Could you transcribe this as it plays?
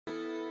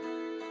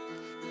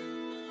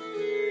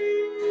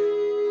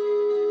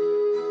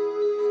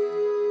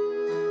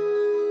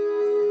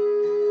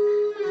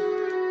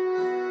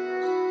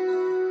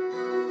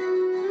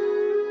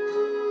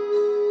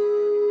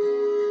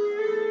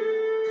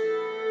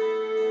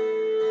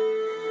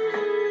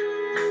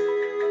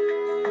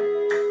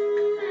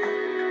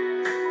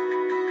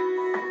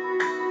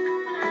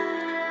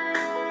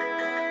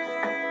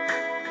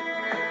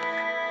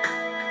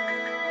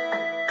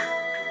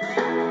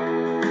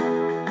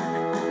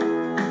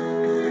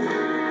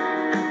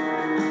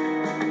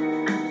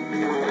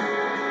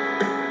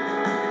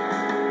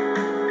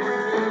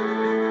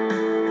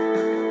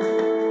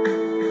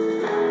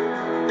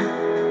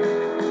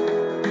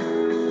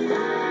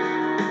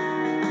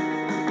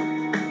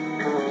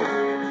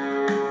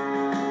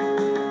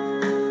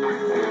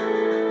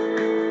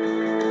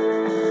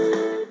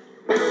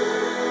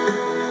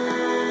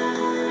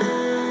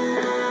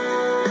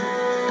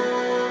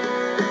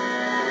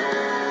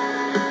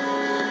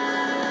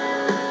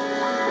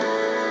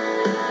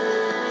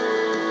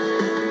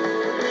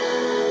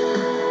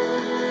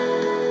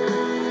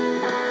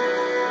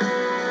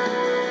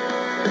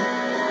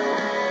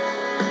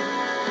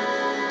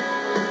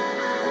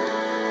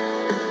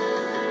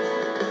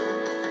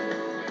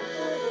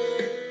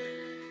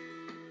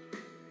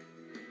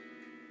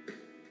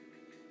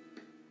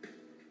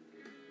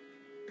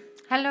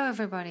Hello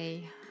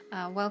everybody,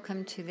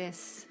 welcome to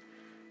this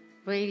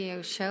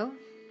radio show.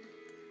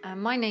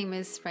 My name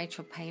is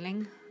Rachel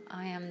Paling.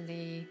 I am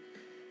the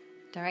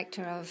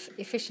Director of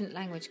Efficient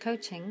Language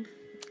Coaching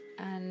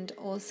and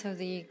also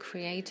the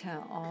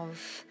creator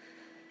of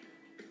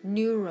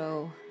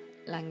Neuro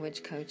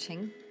Language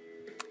Coaching.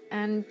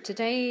 And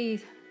today,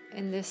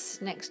 in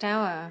this next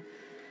hour,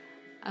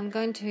 I'm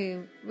going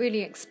to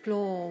really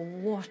explore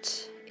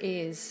what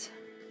is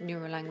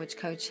neurolanguage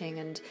coaching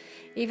and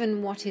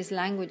even what is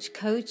language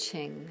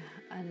coaching,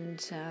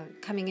 and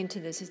coming into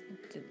this is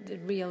the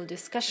real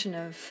discussion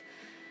of,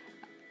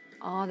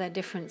 are there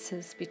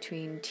differences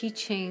between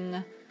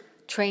teaching,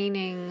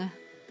 training,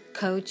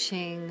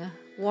 coaching,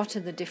 what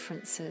are the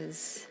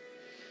differences,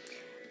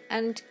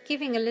 and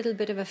giving a little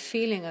bit of a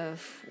feeling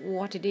of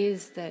what it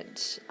is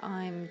that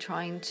I'm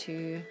trying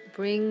to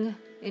bring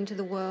into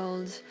the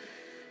world,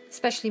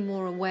 especially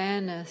more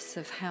awareness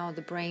of how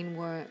the brain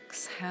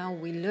works, how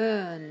we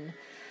learn,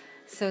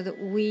 so that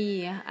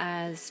we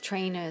as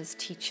trainers,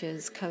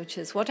 teachers,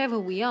 coaches, whatever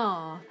we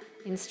are,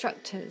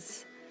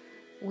 instructors,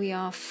 we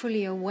are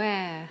fully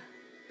aware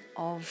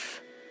of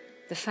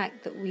the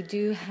fact that we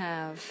do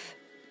have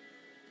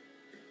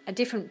a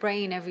different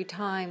brain every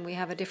time we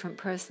have a different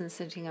person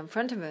sitting in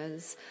front of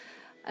us,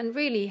 and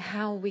really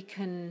how we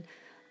can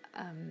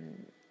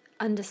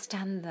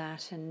understand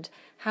that and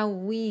how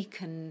we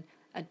can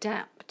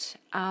adapt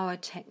our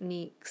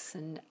techniques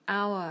and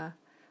our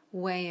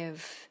way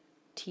of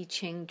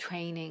teaching,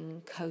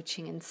 training,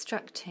 coaching,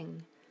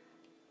 instructing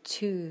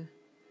to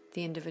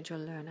the individual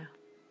learner.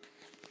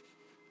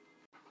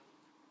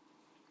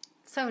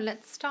 So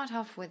let's start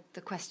off with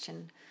the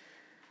question,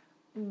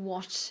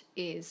 what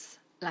is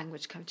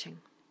language coaching?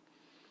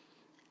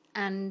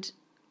 And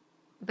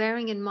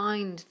bearing in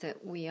mind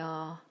that we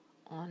are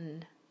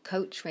on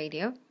Coach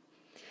Radio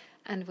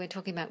and we're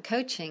talking about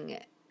coaching,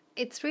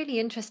 it's really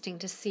interesting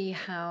to see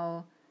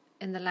how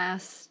in the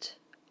last,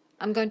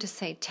 I'm going to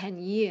say 10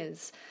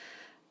 years,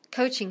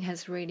 coaching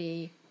has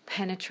really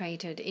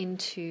penetrated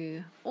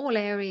into all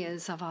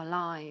areas of our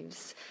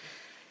lives.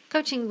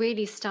 Coaching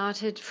really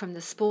started from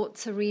the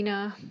sports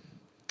arena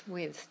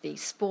with the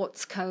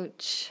sports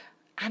coach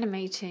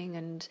animating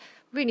and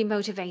really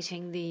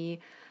motivating the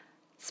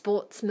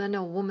sportsman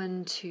or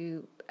woman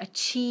to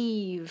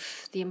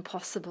achieve the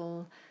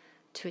impossible,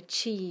 to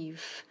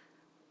achieve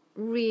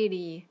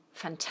really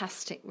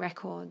fantastic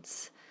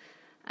records.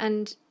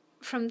 And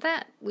from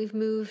that, we've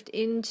moved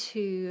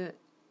into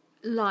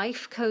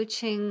life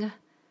coaching,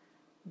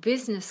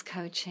 business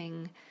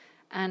coaching,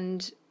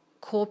 and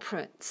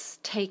corporates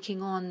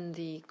taking on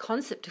the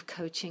concept of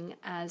coaching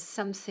as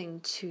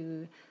something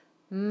to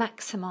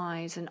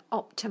maximize and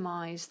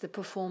optimize the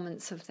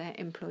performance of their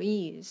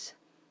employees.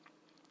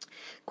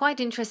 Quite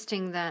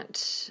interesting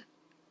that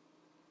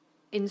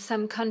in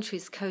some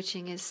countries,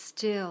 coaching is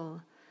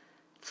still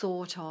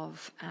thought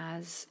of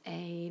as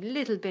a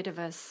little bit of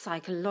a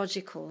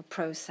psychological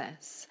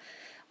process,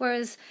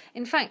 whereas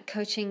in fact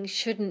coaching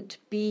shouldn't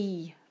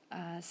be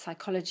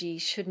psychology,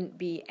 shouldn't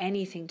be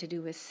anything to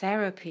do with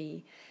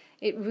therapy.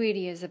 It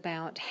really is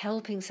about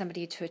helping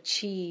somebody to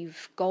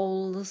achieve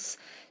goals,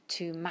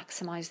 to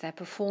maximize their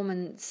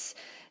performance,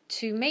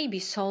 to maybe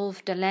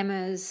solve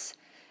dilemmas,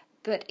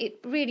 but it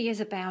really is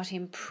about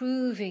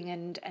improving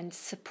and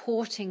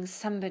supporting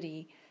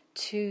somebody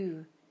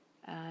to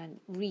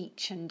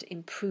reach and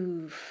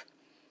improve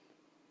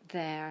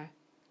their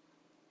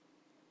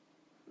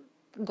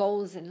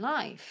goals in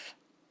life.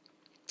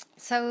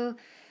 So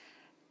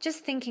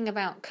just thinking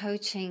about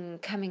coaching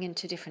coming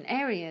into different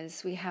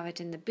areas, we have it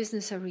in the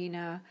business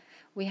arena,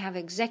 we have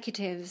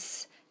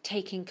executives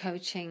taking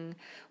coaching,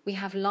 we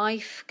have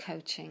life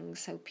coaching,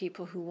 so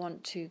people who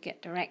want to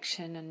get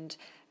direction and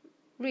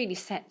really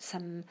set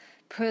some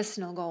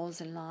personal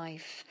goals in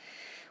life.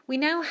 We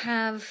now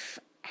have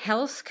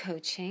health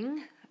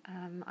coaching.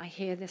 I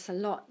hear this a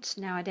lot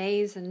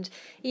nowadays, and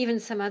even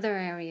some other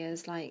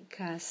areas like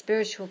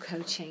spiritual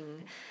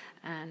coaching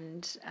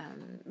and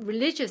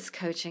religious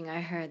coaching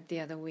I heard the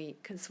other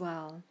week as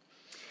well.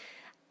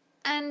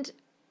 And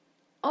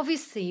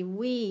obviously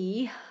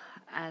we,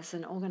 as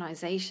an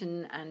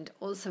organization and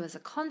also as a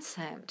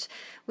concept,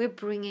 we're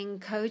bringing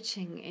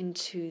coaching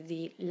into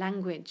the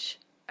language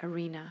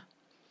arena.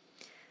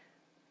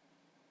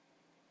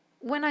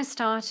 When I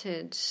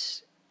started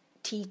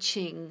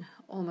teaching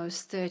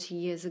almost 30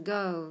 years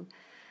ago,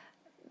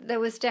 there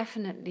was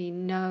definitely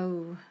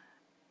no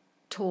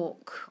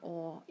talk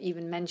or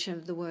even mention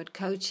of the word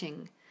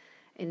coaching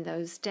in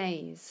those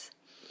days.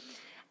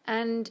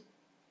 And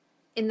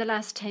in the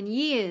last 10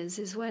 years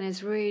is when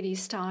it's really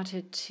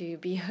started to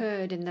be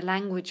heard in the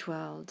language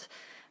world,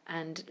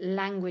 and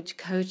language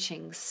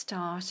coaching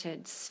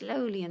started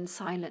slowly and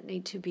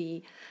silently to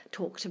be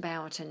talked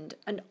about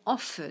and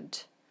offered.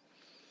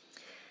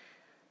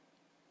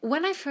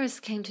 When I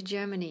first came to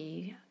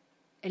Germany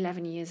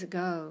 11 years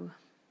ago,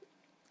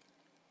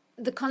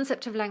 the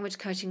concept of language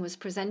coaching was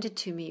presented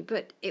to me,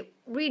 but it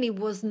really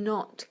was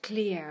not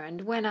clear.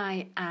 And when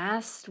I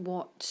asked,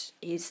 what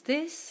is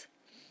this?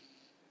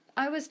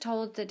 I was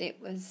told that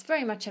it was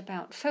very much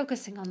about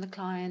focusing on the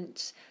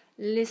client,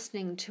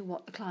 listening to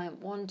what the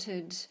client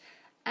wanted,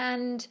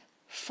 and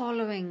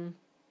following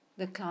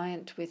the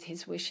client with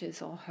his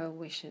wishes or her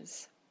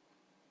wishes.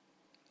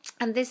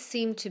 And this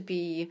seemed to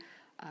be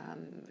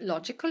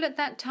logical at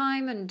that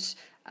time and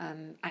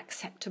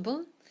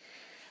acceptable.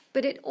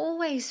 But it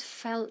always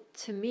felt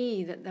to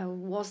me that there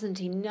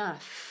wasn't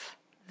enough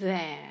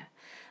there,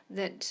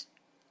 that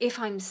if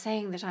I'm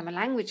saying that I'm a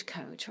language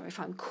coach, or if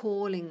I'm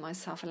calling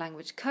myself a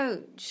language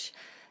coach,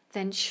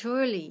 then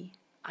surely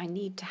I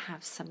need to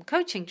have some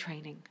coaching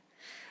training.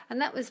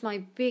 And that was my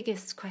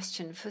biggest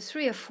question for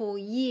 3 or 4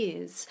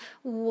 years.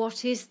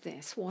 What is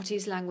this? What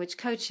is language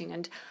coaching?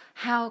 And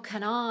how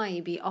can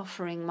I be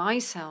offering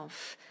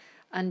myself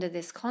under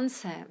this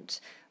concept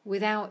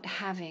without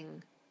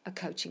having a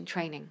coaching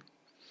training?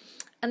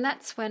 And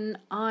that's when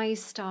I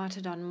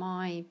started on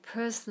my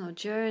personal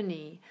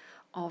journey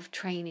of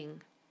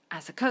training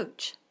as a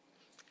coach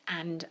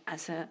and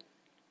as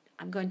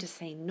I'm going to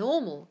say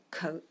normal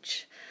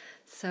coach.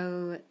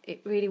 So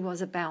it really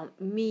was about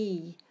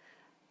me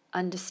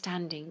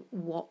understanding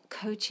what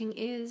coaching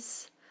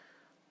is,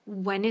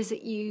 when is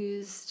it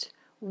used,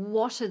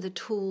 what are the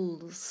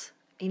tools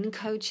in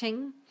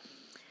coaching,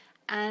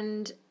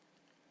 and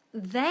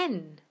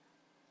then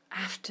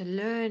after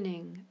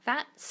learning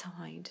that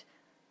side,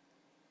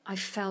 I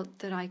felt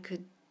that I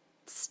could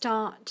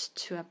start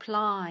to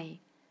apply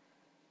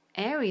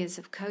areas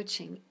of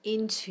coaching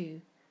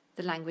into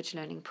the language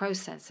learning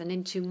process and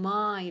into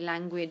my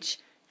language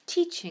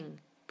teaching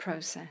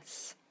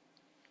process.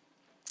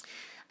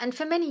 And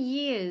for many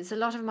years, a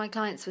lot of my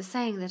clients were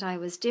saying that I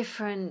was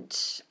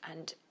different,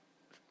 and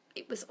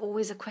it was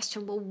always a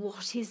question, well,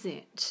 what is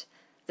it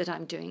that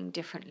I'm doing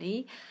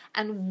differently?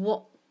 And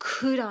what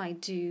could I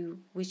do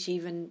which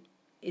even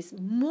is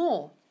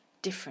more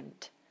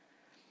different?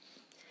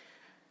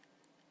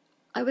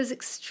 I was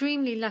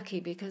extremely lucky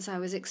because I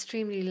was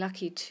extremely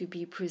lucky to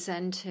be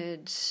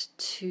presented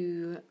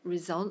to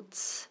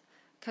Results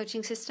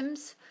Coaching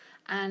Systems,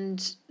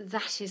 and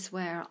that is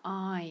where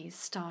I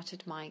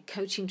started my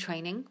coaching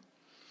training.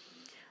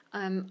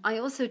 I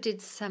also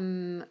did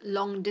some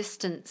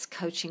long-distance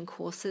coaching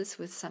courses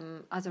with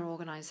some other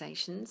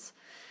organizations,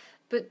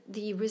 but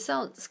the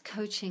Results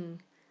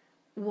Coaching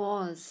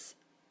was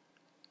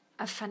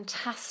a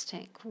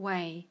fantastic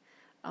way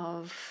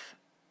of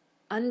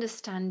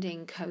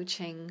understanding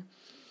coaching,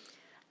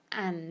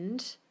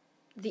 and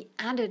the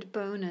added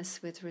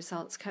bonus with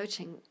Results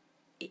Coaching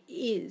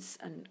is,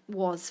 and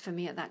was for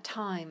me at that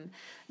time,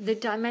 the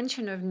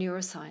dimension of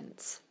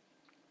neuroscience.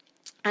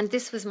 And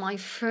this was my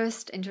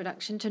first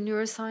introduction to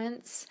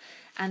neuroscience,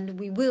 and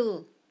we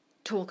will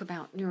talk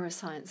about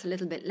neuroscience a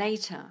little bit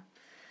later.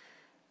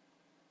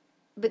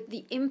 But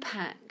the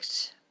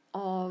impact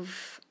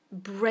of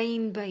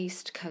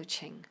brain-based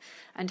coaching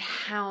and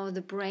how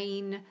the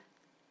brain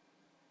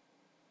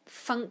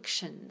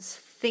functions,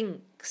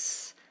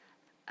 thinks,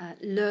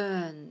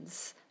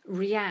 learns,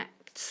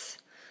 reacts,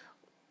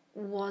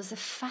 was a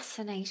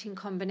fascinating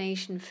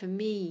combination for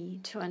me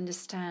to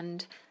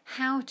understand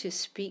how to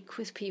speak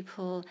with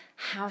people,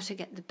 how to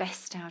get the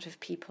best out of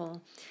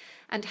people,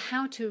 and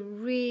how to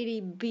really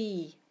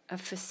be a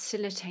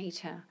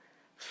facilitator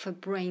for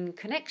brain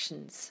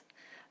connections.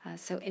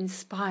 So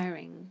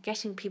inspiring,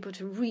 getting people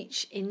to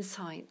reach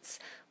insights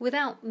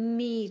without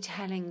me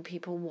telling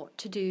people what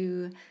to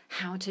do,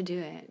 how to do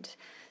it.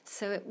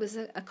 So it was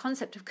a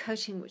concept of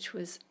coaching which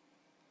was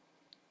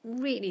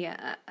really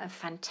a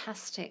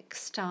fantastic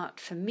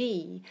start for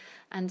me,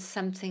 and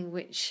something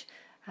which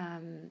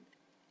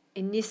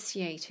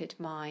initiated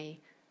my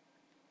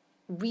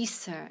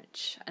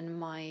research and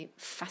my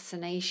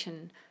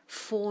fascination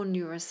for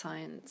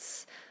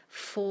neuroscience,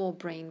 for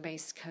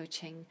brain-based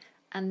coaching,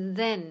 and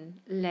then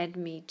led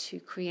me to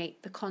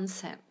create the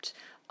concept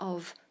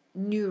of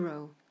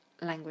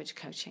neuro-language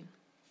coaching.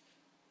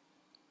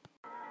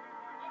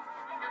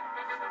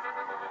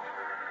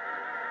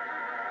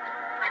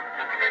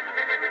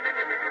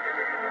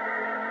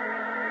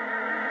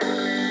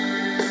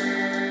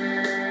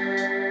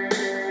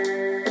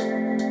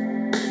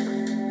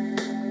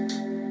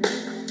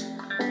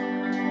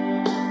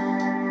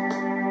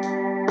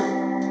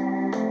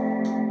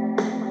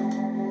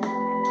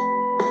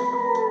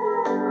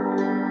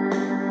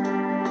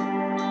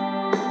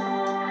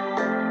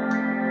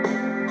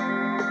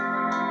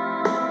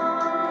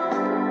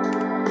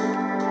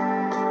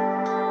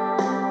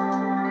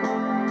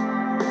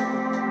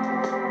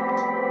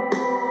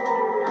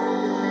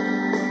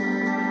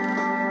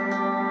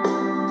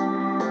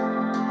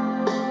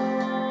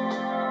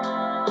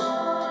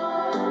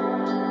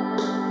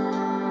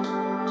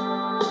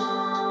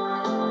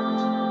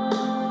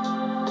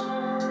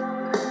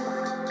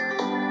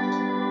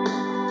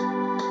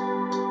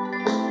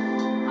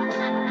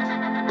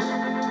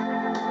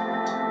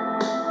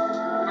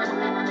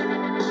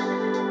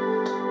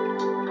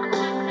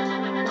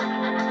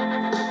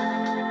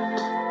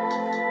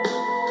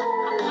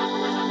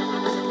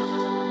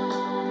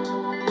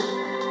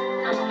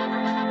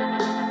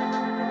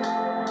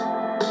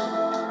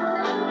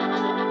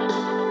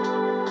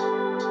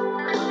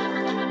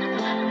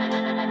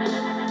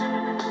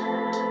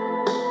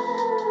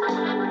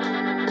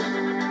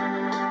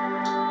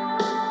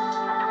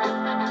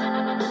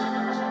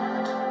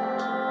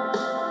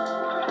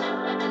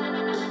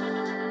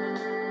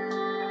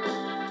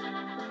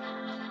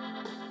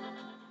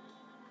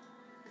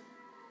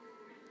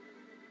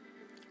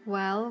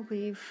 while,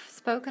 we've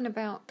spoken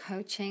about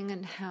coaching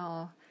and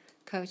how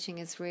coaching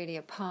is really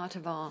a part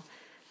of our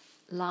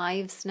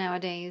lives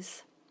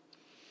nowadays.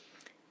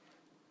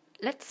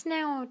 Let's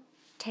now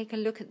take a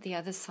look at the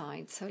other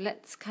side. So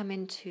let's come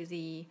into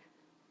the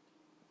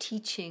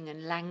teaching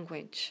and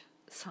language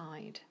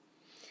side.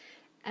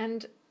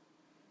 And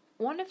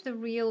one of the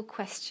real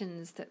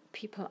questions that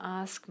people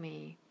ask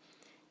me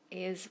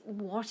is,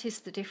 what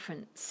is the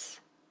difference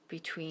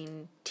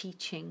between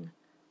teaching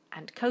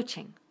and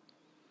coaching?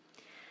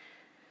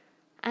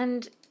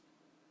 And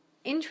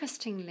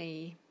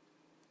interestingly,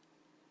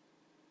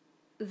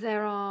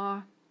 there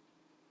are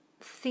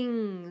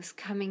things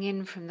coming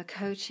in from the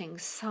coaching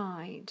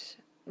side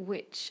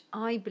which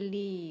I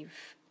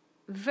believe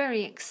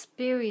very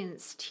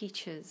experienced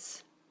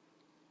teachers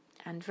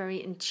and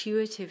very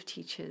intuitive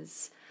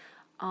teachers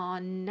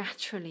are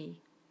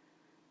naturally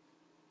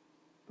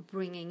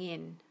bringing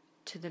in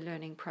to the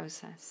learning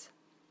process.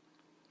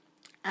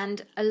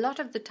 And a lot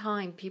of the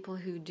time, people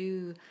who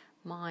do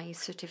my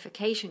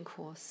certification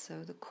course,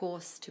 so the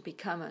course to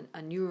become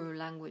a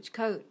neuro-language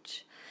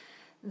coach,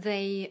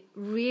 they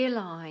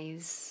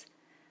realize,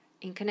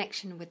 in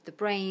connection with the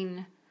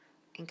brain,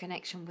 in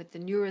connection with the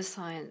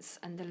neuroscience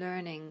and the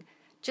learning,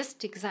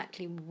 just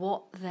exactly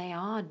what they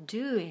are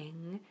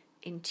doing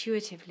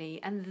intuitively,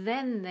 and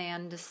then they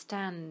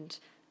understand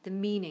the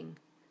meaning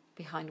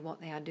behind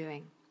what they are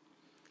doing.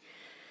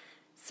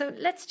 So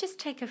let's just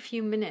take a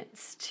few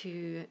minutes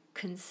to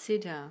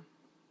consider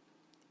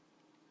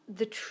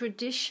the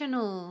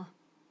traditional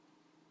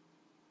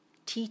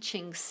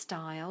teaching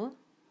style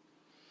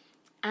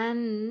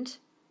and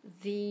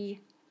the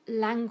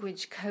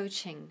language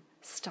coaching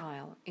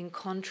style in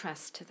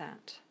contrast to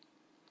that.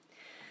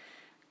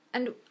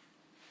 And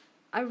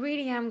I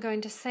really am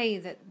going to say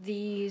that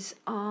these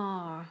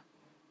are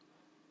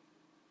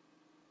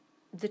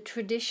the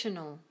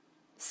traditional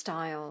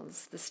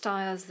styles, the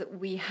styles that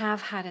we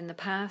have had in the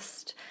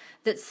past,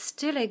 that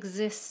still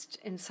exist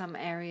in some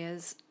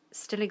areas,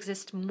 still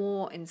exist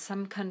more in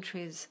some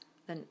countries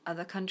than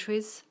other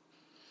countries.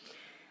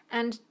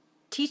 And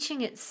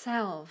teaching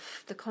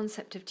itself, the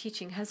concept of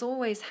teaching, has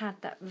always had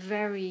that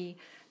very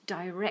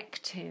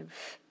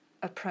directive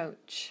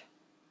approach,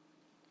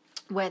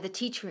 where the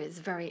teacher is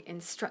very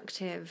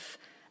instructive,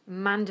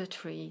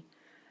 mandatory,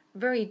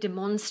 very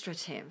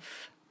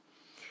demonstrative.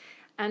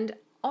 And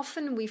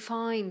often we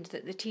find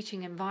that the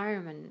teaching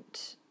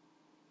environment,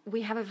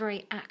 we have a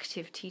very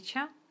active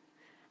teacher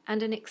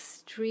and an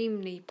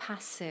extremely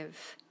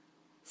passive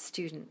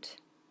student.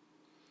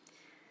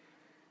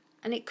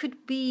 And it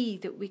could be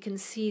that we can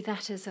see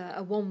that as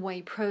a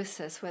one-way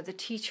process where the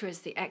teacher is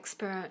the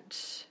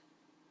expert,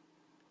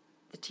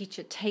 the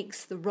teacher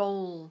takes the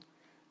role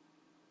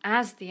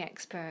as the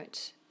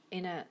expert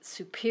in a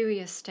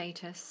superior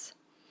status,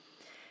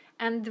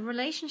 and the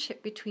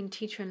relationship between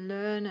teacher and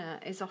learner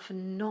is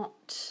often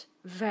not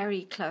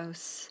very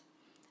close,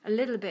 a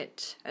little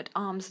bit at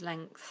arm's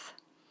length.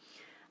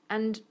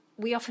 And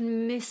we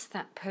often miss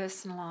that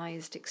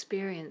personalized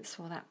experience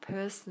or that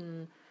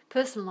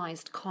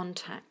personalized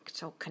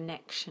contact or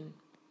connection.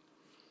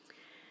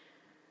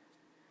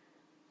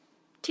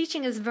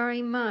 Teaching is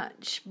very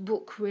much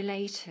book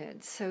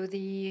related, so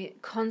the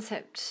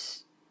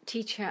concept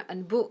teacher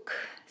and book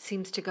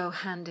seems to go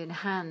hand in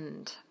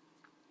hand.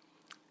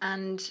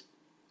 And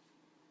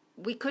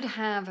we could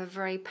have a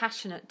very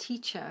passionate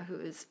teacher who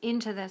is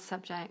into their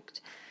subject,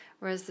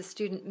 whereas the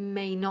student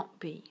may not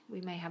be. We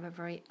may have a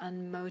very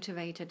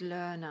unmotivated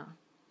learner.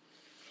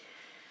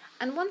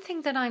 And one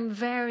thing that I'm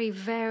very,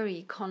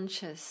 very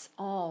conscious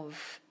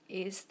of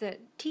is that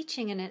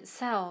teaching in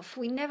itself,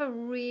 we never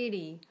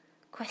really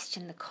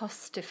question the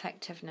cost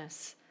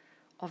effectiveness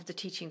of the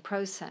teaching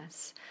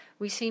process.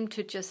 We seem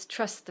to just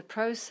trust the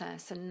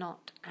process and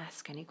not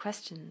ask any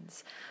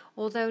questions.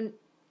 Although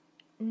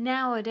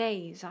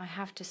nowadays, I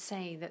have to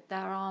say that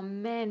there are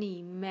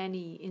many,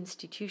 many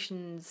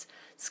institutions,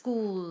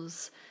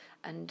 schools,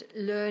 and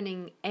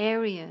learning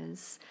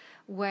areas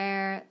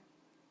where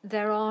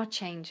there are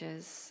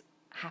changes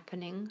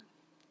happening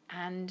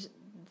and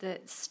the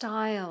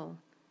style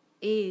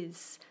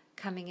is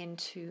coming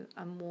into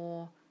a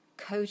more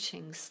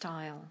coaching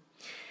style.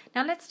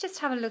 Now let's just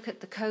have a look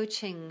at the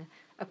coaching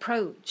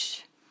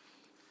approach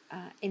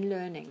in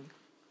learning.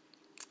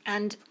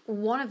 And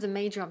one of the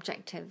major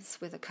objectives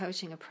with a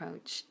coaching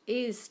approach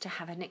is to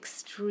have an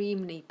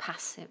extremely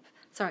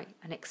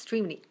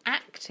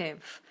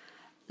active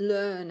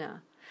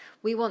learner.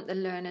 We want the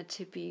learner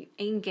to be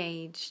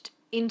engaged,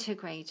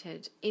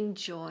 integrated,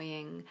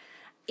 enjoying,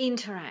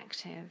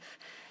 interactive.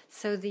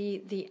 So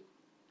the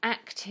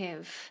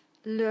active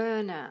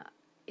learner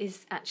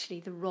is actually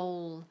the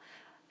role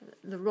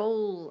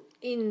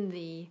in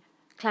the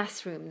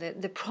classroom,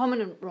 the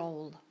prominent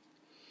role.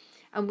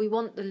 And we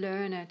want the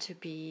learner to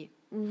be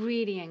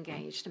really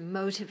engaged and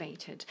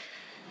motivated.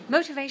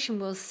 Motivation,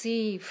 we'll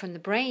see from the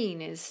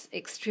brain, is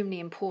extremely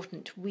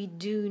important. We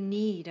do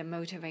need a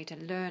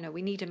motivated learner.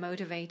 We need a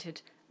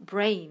motivated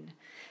brain,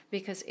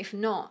 because if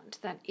not,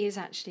 that is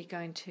actually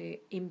going to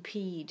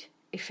impede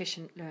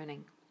efficient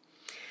learning.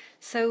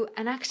 So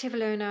an active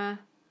learner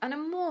And a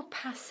more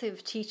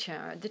passive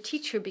teacher, the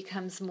teacher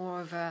becomes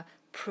more of a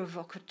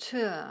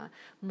provocateur,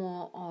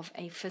 more of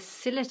a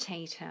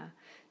facilitator,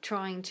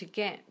 trying to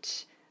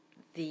get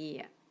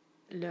the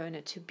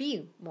learner to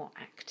be more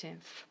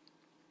active.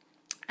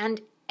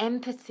 And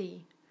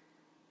empathy,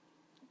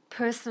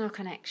 personal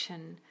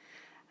connection,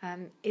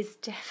 is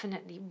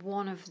definitely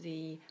one of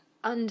the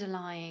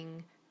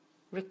underlying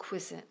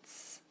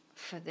requisites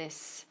for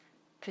this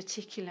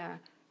particular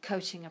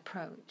coaching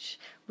approach.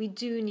 We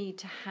do need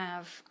to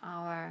have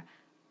our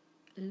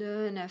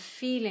learner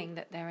feeling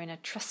that they're in a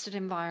trusted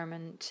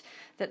environment,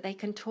 that they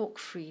can talk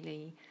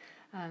freely.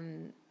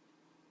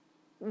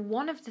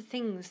 One of the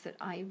things that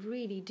I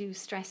really do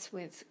stress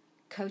with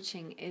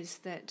coaching is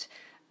that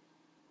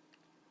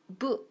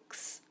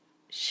books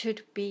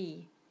should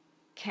be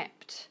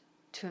kept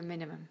to a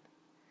minimum.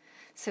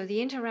 So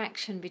the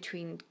interaction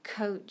between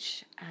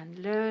coach and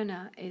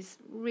learner is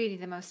really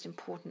the most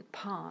important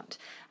part,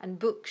 and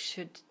books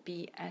should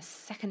be a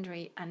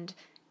secondary and,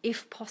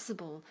 if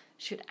possible,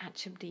 should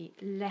actually be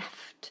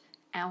left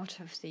out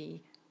of the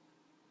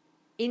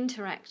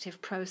interactive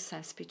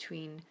process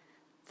between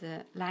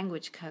the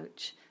language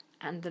coach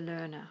and the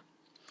learner.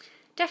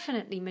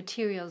 Definitely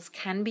materials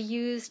can be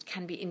used,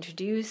 can be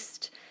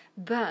introduced,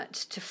 but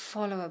to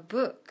follow a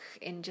book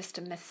in just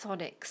a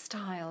methodic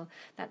style,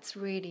 that's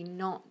really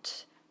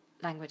not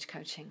language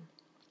coaching.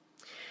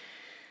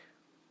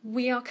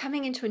 We are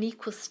coming into an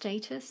equal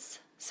status.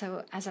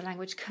 So as a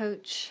language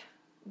coach,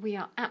 we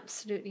are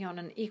absolutely on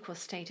an equal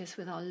status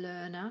with our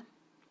learner,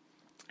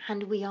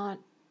 and we are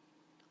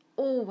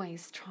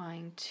always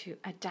trying to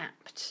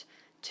adapt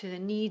to the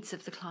needs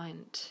of the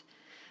client.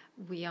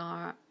 We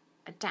are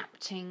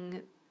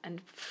adapting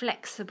and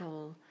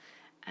flexible,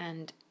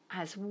 and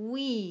as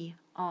we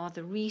are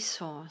the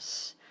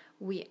resource,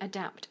 we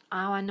adapt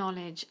our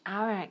knowledge,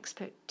 our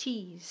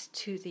expertise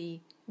to the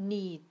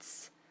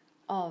needs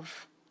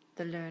of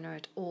the learner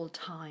at all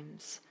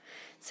times.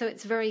 So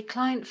it's very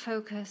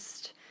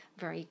client-focused,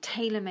 very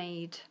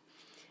tailor-made,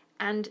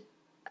 and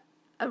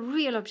a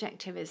real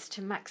objective is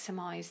to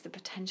maximize the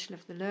potential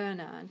of the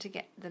learner and to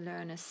get the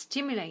learner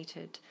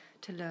stimulated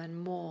to learn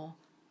more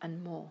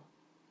and more.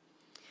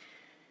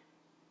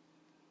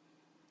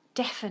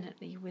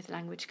 Definitely with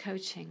language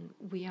coaching,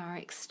 we are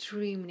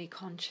extremely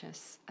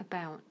conscious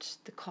about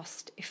the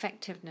cost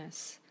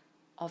effectiveness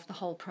of the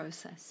whole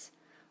process.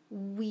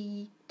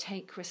 We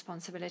take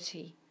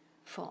responsibility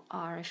for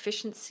our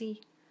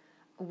efficiency.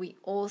 We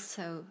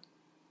also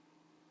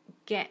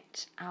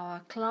get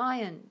our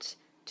client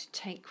to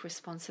take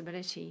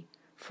responsibility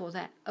for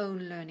their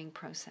own learning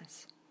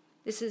process.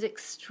 This is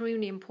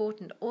extremely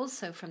important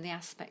also from the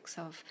aspects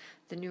of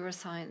the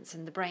neuroscience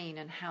and the brain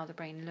and how the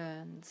brain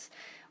learns.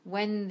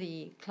 When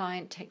the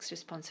client takes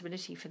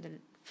responsibility for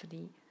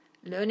the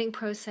learning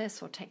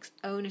process or takes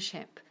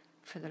ownership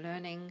for the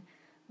learning,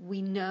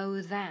 we know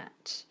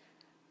that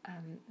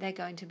they're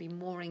going to be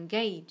more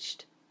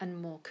engaged and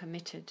more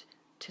committed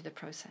to the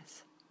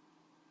process.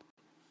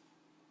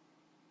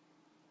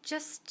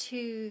 Just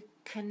to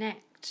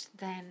connect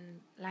then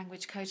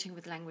language coaching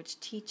with language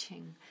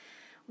teaching,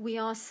 we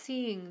are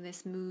seeing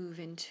this move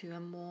into a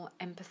more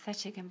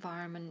empathetic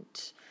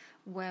environment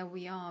where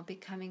we are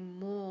becoming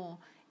more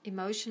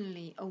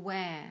emotionally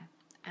aware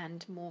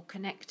and more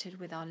connected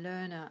with our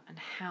learner and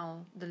how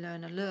the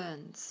learner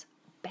learns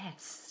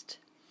best.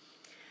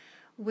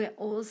 We're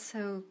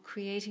also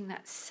creating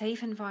that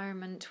safe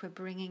environment. We're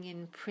bringing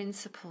in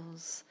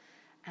principles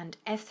and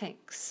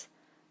ethics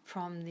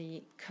from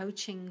the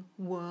coaching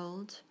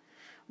world.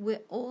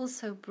 We're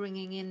also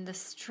bringing in the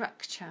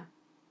structure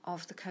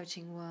of the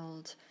coaching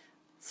world.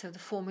 So the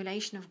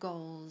formulation of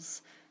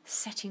goals,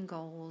 setting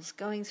goals,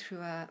 going through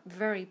a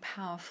very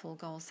powerful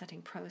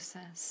goal-setting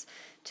process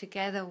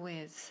together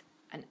with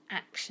an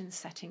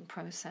action-setting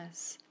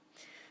process,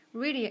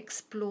 really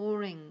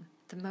exploring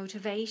the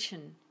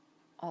motivation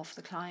of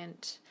the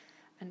client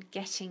and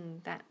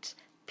getting that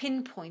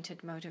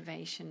pinpointed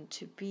motivation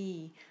to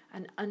be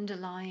an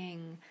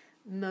underlying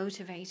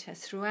motivator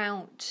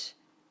throughout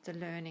the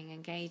learning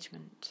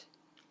engagement.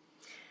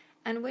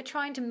 And we're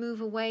trying to move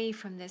away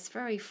from this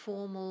very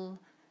formal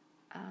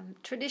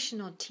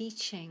traditional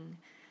teaching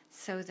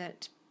so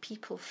that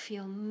people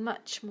feel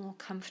much more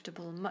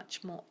comfortable,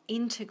 much more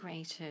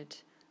integrated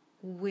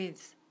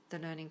with the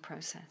learning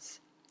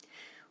process.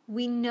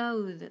 We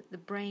know that the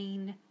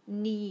brain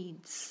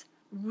needs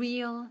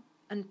real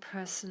and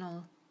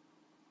personal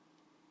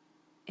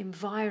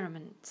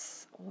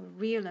environments or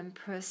real and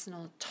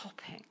personal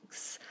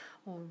topics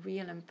or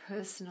real and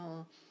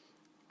personal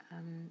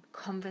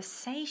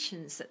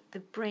conversations that the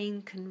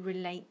brain can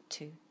relate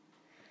to.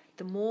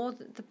 The more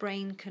that the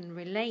brain can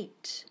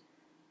relate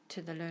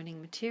to the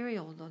learning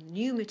material, the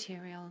new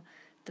material,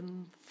 the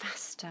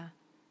faster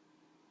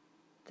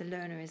the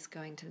learner is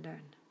going to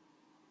learn.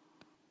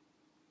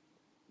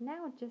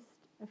 Now just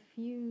a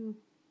few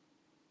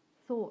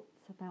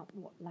thoughts about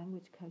what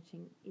language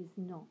coaching is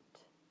not.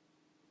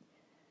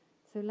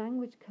 So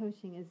language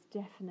coaching is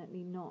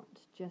definitely not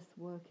just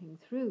working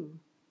through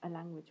a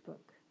language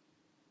book.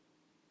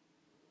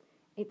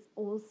 It's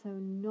also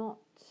not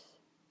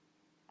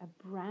a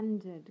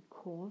branded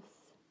course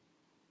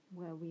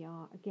where we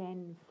are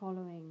again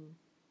following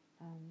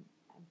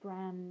a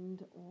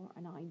brand or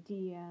an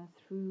idea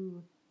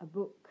through a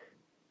book,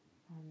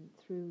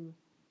 through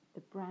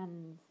the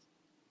brand's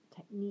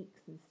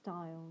techniques and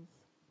styles.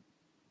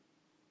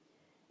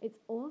 It's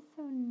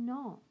also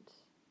not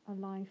a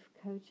life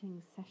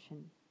coaching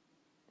session.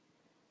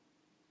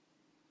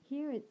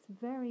 Here it's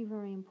very,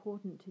 very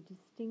important to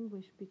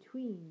distinguish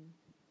between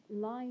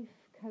life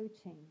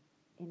coaching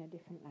in a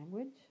different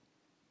language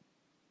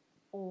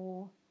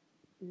or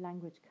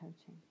language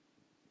coaching.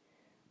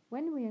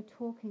 When we are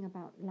talking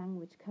about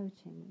language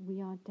coaching, we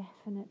are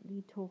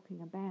definitely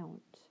talking about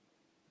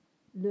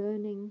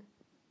learning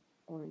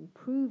or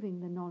improving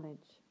the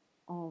knowledge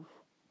of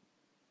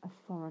a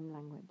foreign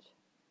language.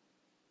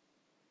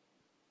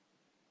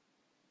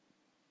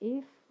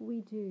 If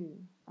we do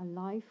a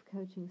life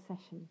coaching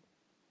session,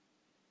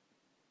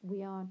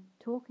 we are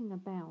talking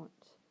about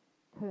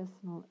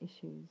personal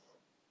issues.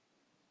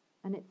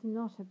 And it's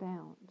not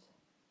about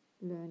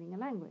learning a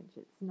language.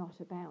 It's not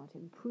about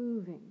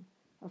improving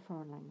a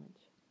foreign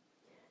language.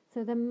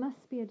 So there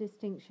must be a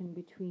distinction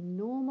between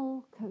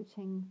normal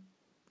coaching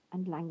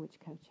and language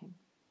coaching.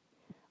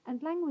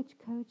 And language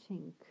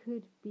coaching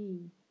could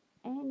be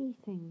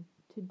anything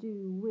to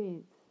do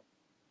with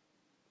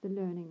the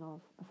learning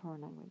of a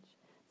foreign language.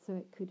 So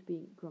it could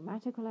be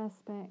grammatical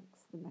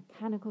aspects, the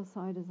mechanical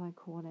side as I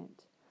call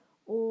it,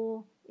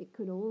 or it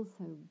could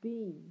also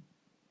be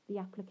the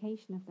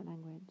application of the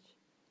language.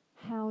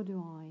 How do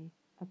I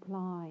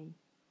apply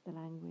the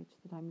language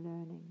that I'm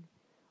learning?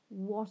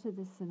 What are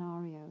the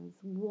scenarios?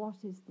 What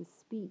is the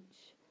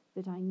speech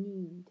that I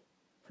need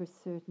for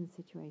certain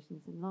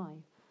situations in life?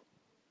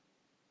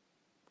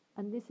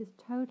 And this is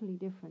totally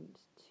different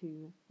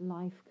to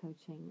life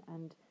coaching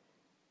and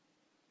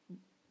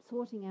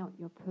sorting out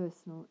your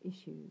personal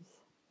issues.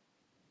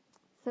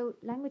 So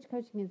language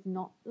coaching is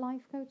not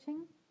life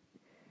coaching,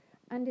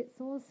 and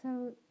it's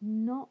also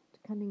not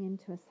coming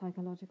into a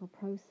psychological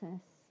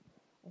process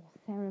or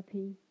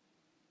therapy,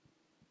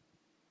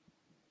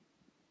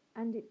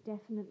 and it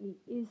definitely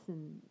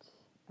isn't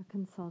a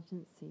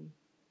consultancy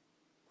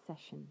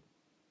session.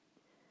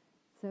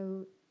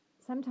 So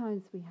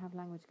sometimes we have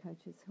language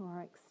coaches who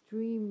are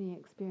extremely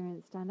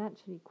experienced and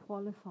actually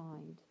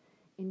qualified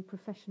in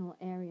professional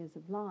areas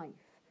of life.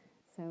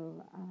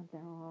 So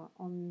there are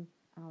on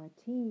our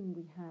team,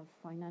 we have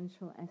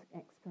financial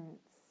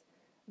experts,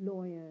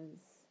 lawyers,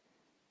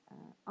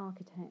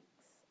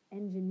 architects,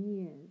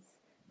 engineers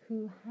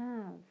who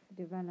have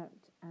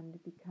developed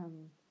and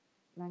become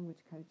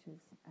language coaches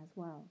as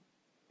well.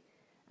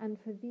 And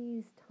for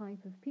these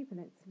type of people,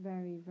 it's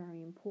very,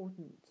 very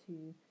important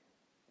to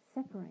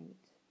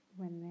separate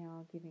when they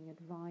are giving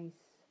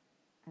advice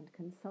and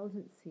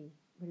consultancy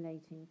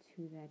relating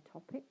to their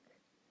topic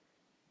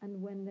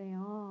and when they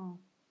are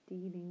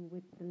dealing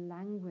with the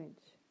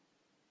language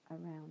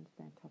around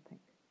their topic.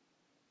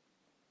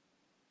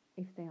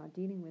 If they are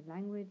dealing with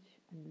language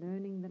and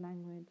learning the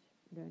language,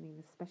 learning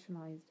the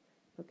specialized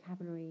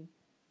vocabulary,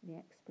 the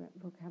expert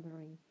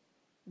vocabulary,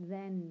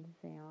 then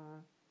they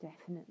are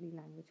definitely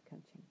language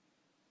coaching.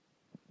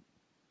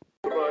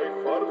 Tra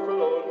i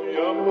farfalloni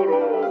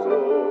amoroso,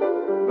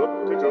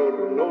 notte e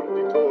giorno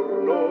di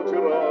torno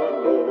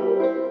girano,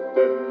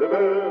 delle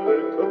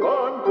vele che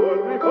vanno al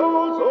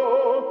riposo,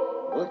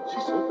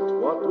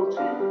 narcisetto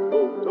cibo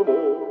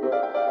d'amor.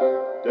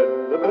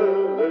 Delle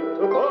vele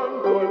che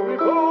vanno al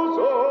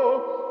riposo,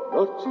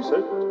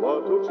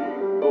 narcisetto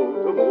cibo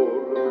d'amor.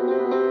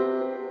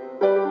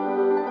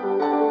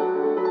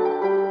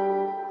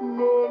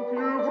 Non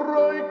più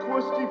avrai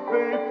questi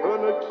bei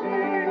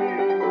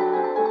panacchini,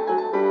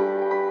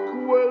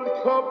 quel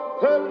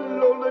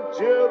cappello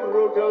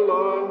leggero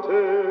galante,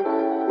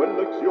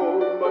 quella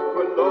chioma,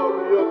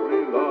 quell'aria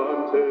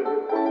brillante,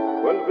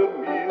 quel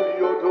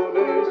vermiglio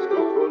d'onesto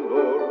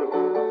color,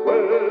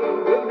 quel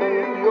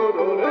vermiglio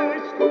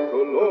d'onesto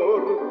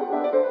color.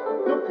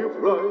 Non più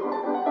avrai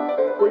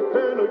quei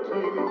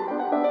panacchini,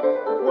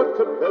 quel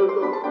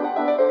cappello,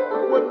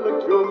 quella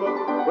chioma,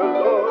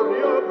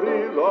 quell'aria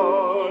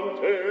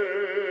brillante.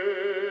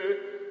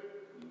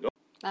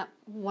 That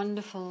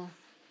wonderful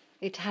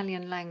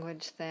Italian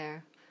language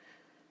there.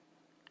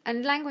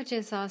 And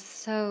languages are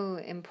so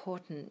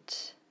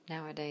important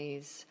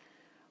nowadays.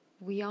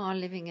 We are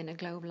living in a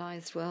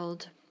globalized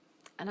world,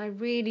 and I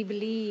really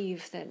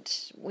believe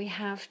that we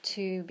have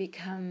to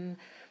become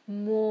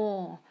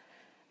more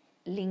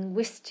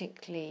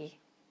linguistically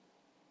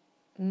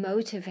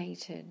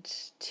motivated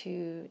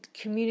to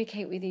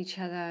communicate with each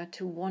other,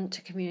 to want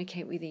to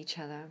communicate with each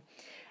other,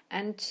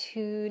 and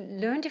to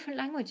learn different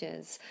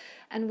languages.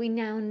 And we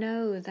now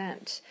know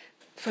that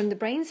from the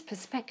brain's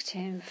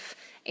perspective,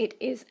 it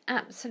is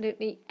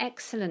absolutely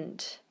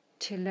excellent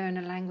to learn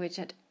a language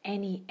at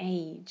any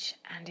age,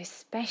 and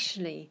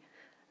especially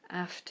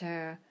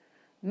after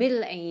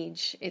middle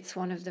age. It's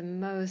one of the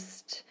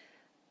most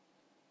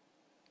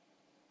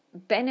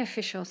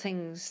beneficial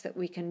things that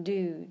we can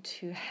do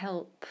to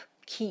help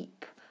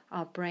keep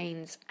our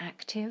brains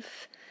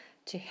active,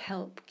 to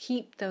help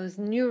keep those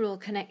neural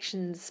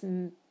connections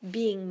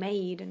being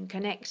made and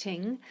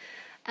connecting,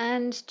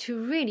 and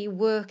to really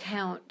work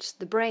out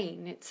the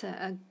brain. It's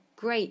a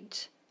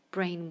great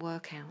brain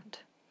workout.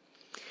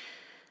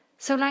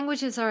 So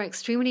languages are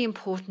extremely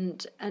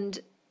important, and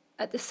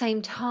at the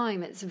same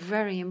time it's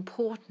very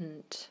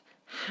important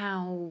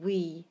how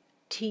we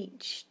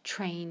teach,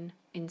 train,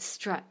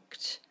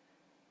 instruct,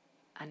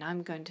 and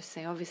I'm going to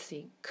say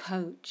obviously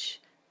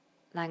coach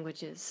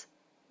languages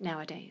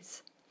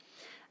nowadays.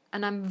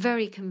 And I'm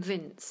very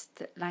convinced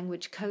that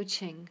language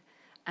coaching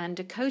and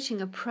a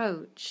coaching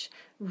approach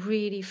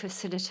really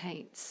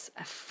facilitates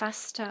a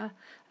faster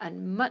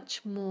and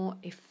much more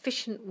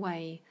efficient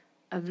way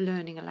of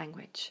learning a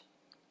language.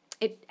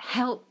 It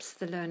helps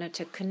the learner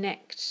to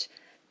connect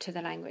to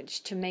the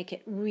language, to make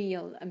it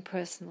real and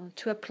personal,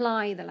 to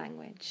apply the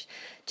language,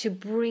 to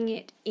bring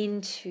it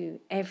into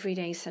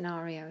everyday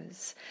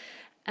scenarios.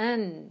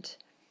 And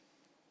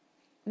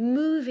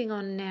moving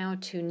on now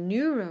to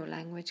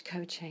neuro-language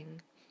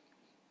coaching,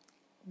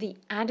 the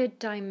added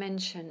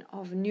dimension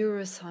of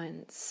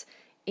neuroscience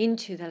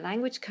into the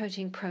language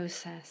coaching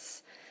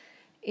process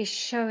is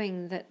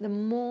showing that the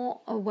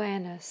more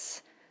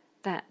awareness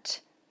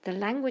that the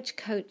language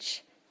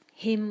coach,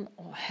 him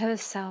or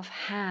herself,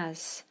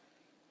 has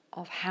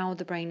of how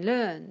the brain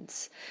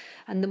learns,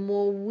 and the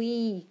more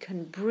we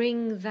can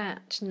bring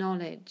that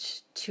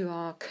knowledge to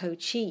our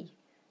coachee,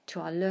 to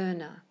our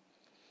learner,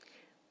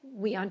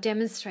 we are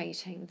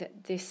demonstrating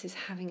that this is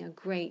having a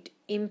great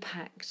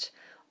impact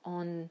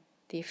on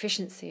the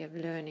efficiency of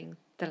learning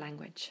the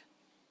language.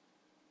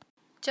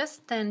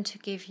 Just then, to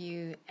give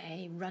you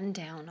a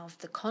rundown of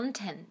the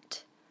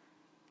content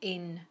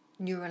in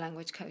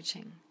neurolanguage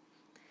coaching,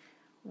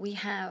 we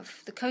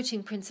have the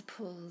coaching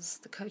principles,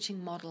 the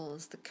coaching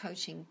models, the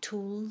coaching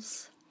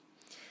tools.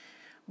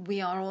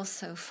 We are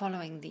also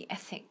following the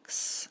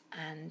ethics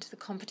and the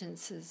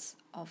competences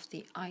of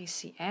the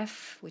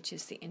ICF, which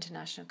is the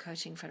International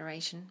Coaching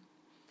Federation.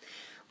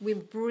 We're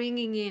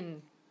bringing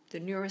in the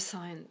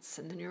neuroscience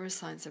and the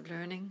neuroscience of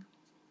learning,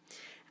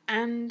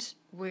 and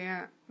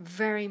we're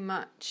very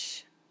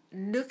much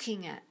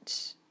looking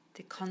at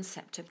the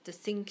concept of the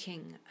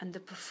thinking and the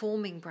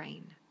performing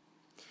brain.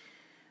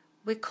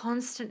 We're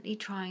constantly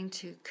trying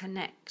to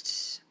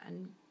connect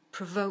and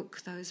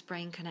provoke those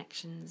brain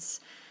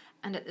connections,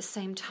 and at the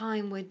same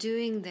time we're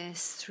doing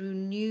this through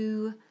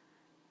new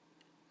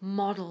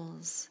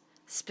models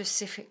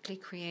specifically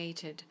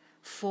created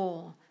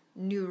for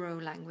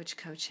neuro-language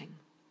coaching.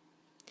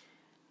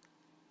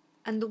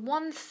 And the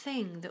one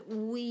thing that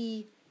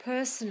we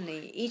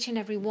personally, each and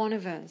every one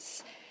of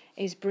us,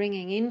 is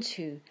bringing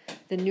into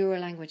the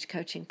neuro-language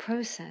coaching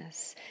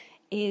process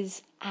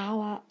is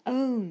our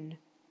own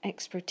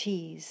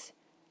expertise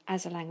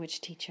as a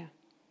language teacher.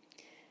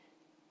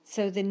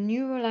 So the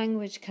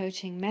neuro-language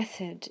coaching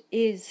method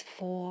is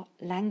for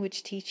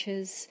language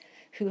teachers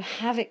who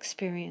have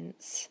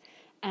experience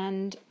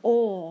and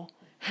or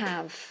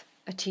have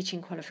a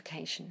teaching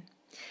qualification.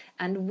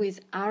 And with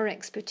our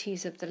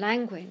expertise of the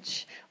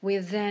language,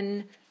 we're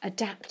then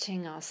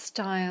adapting our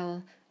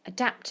style,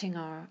 adapting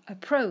our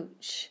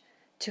approach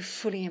to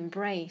fully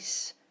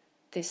embrace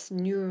this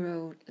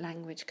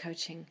neuro-language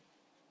coaching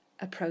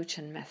approach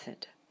and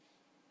method.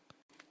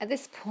 At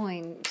this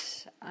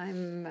point,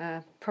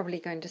 I'm probably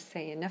going to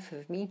say enough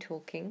of me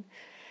talking.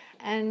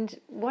 And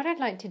what I'd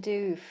like to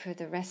do for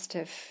the rest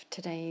of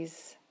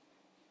today's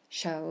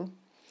show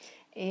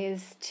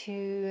is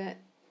to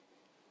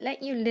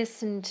let you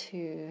listen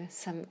to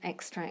some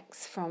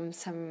extracts from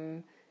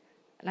some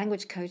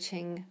language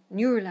coaching,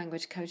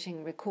 neuro-language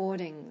coaching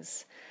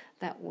recordings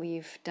that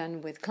we've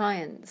done with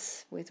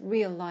clients, with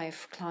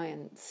real-life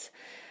clients.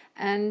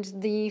 And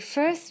the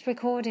first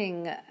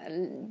recording,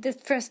 the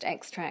first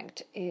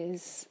extract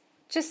is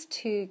just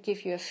to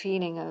give you a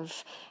feeling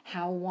of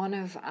how one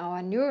of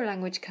our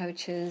neuro-language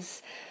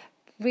coaches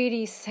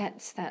really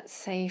sets that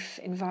safe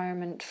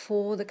environment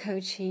for the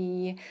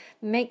coachee,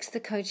 makes the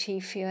coachee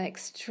feel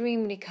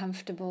extremely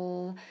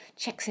comfortable,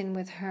 checks in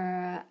with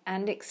her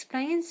and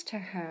explains to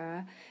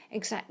her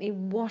exactly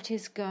what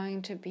is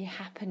going to be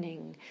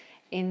happening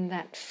in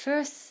that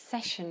first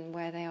session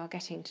where they are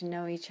getting to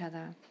know each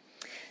other.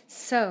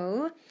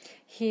 So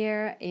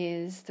here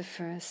is the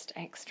first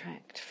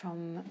extract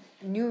from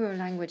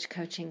neuro-language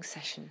coaching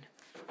session.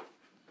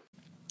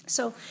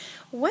 So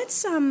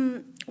what's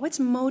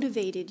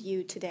motivated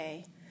you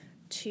today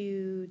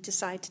to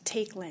decide to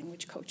take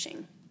language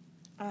coaching?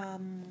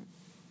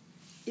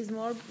 It's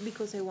more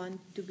because I want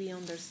to be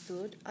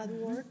understood at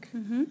work,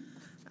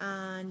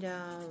 and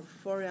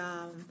for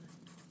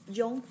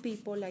young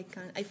people, I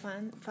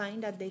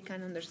find that they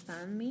can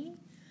understand me,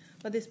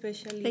 but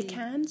especially they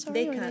can.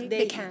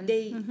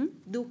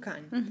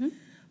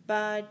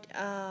 But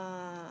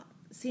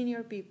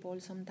senior people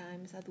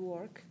sometimes at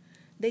work,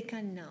 they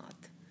cannot.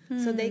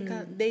 So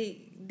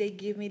they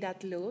give me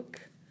that look,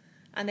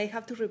 and I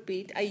have to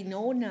repeat. I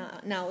know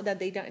now that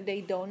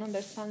they don't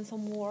understand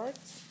some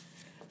words,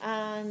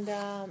 and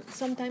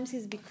sometimes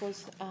it's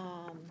because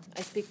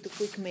I speak too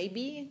quick.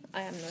 Maybe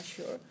I am not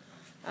sure.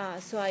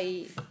 So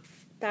I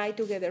tie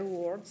together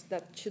words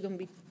that shouldn't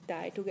be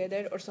tied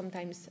together, or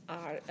sometimes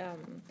are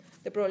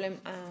the problem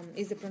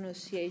is the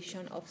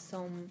pronunciation of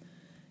some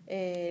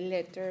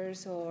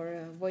letters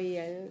or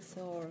vowels,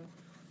 or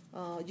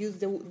use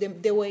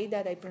the way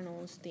that I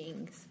pronounce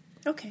things.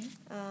 Okay.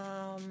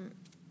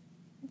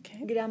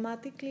 Okay.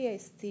 Grammatically, I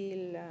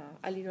still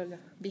a little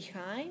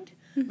behind,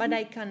 but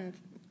I can,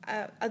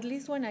 at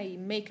least when I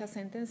make a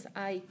sentence,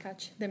 I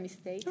catch the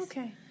mistakes.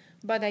 Okay.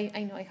 But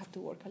I know I have to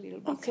work a little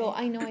bit. Okay. So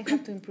I know I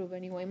have to improve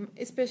anyway,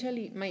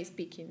 especially my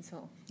speaking.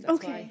 So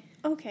that's why.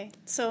 Okay.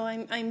 So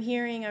I'm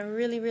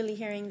really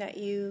hearing that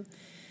you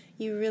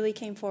really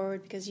came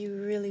forward because you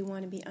really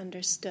want to be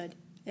understood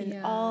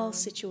in all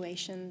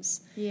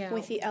situations,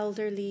 with the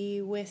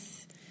elderly,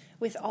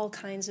 with all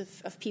kinds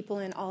of people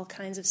in all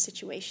kinds of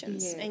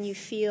situations. Yes. And you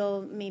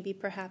feel maybe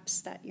perhaps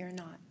that you're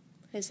not.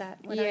 Is that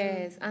what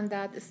Yes, and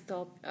that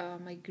stopped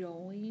my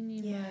growing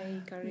in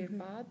my career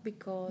path,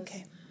 because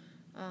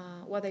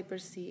what I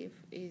perceive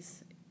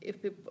is, if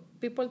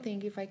people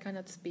think if I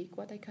cannot speak,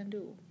 what I can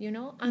do,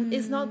 and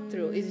it's not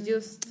true. It's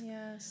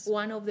just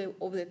one of the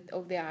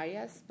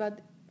areas,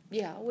 but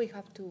we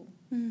have to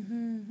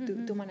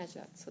manage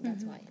that. So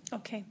that's why.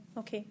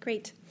 Okay,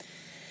 great.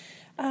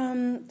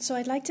 So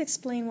I'd like to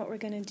explain what we're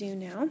going to do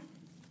now.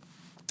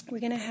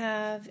 We're going to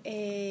have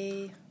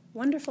a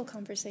wonderful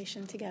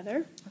conversation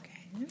together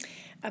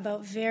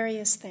about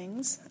various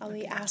things. I'll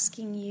be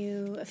asking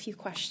you a few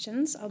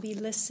questions. I'll be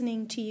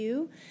listening to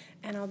you,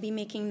 and I'll be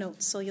making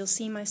notes. So you'll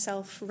see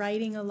myself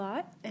writing a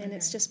lot, and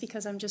it's just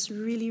because I'm just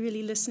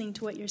really listening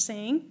to what you're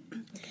saying.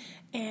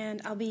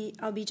 And I'll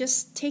be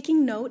just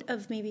taking note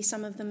of maybe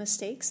some of the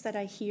mistakes that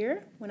I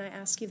hear when I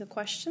ask you the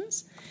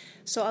questions.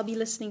 So I'll be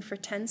listening for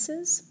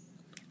tenses.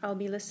 I'll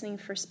be listening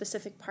for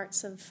specific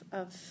parts of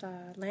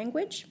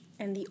language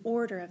and the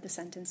order of the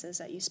sentences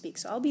that you speak.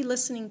 So I'll be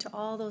listening to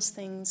all those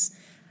things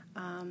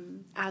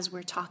as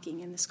we're talking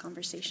in this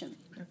conversation.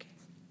 Okay.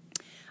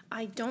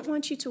 I don't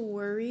want you to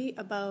worry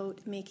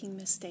about making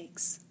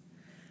mistakes.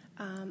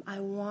 I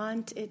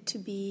want it to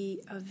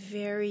be a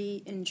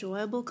very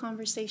enjoyable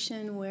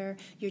conversation where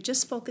you're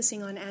just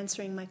focusing on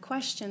answering my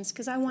questions,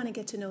 because I want to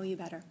get to know you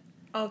better.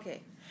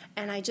 Okay.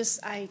 And I'm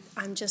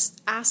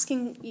just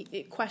asking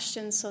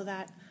questions so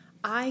that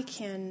I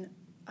can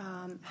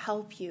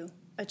help you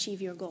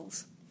achieve your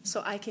goals.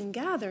 So I can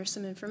gather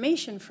some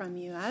information from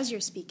you as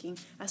you're speaking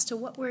as to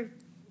what we're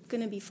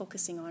going to be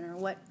focusing on, or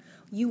what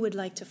you would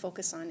like to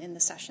focus on in the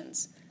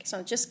sessions. Okay.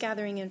 So just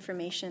gathering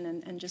information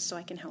and just so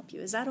I can help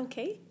you. Is that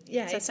okay?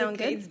 Yeah, Does that sound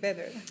good? It's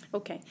better.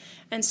 Okay.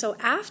 And so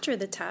after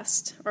the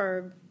test,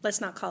 or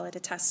let's not call it a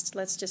test,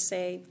 let's just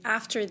say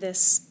after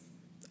this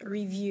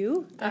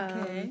review,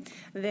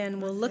 then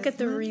we'll look at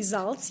the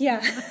results.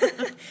 Yeah.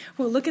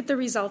 We'll look at the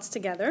results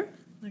together.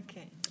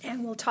 Okay.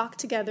 And we'll talk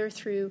together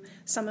through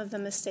some of the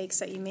mistakes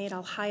that you made.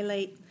 I'll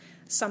highlight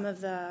some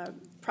of the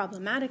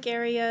problematic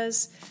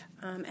areas,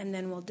 and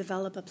then we'll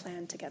develop a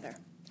plan together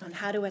on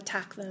how to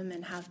attack them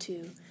and how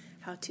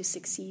to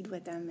succeed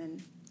with them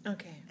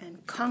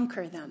and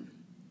conquer them.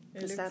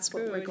 Because that's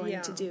what we're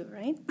going to do,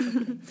 right?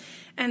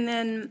 And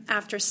then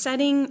after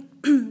setting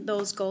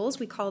those goals,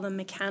 we call them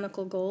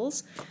mechanical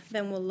goals,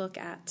 then we'll look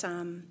at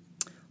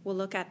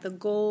the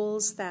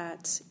goals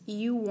that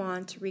you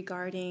want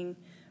regarding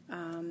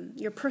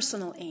your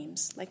personal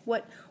aims, like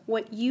what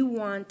you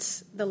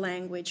want the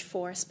language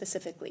for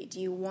specifically. Do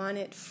you want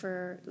it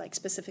for like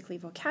specifically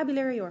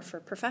vocabulary, or for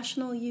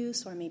professional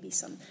use, or maybe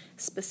some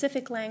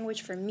specific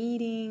language for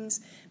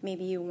meetings?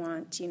 Maybe you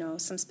want,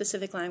 some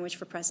specific language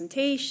for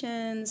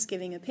presentations,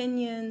 giving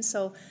opinions.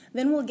 So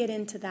then we'll get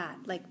into that,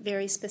 like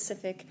very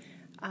specific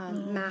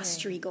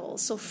mastery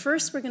goals. So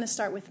first we're going to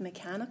start with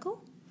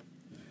mechanical,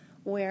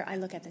 where I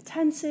look at the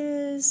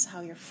tenses,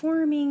 how you're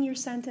forming your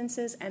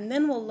sentences, and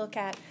then we'll look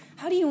at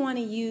how do you want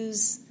to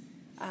use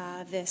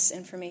this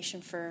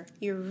information for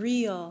your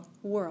real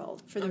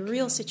world, for the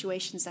real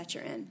situations that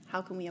you're in.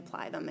 How can we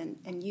apply them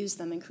and use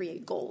them and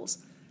create goals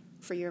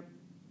for your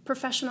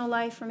professional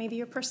life or maybe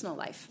your personal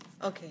life?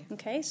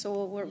 Okay,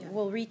 so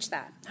we'll reach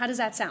that. How does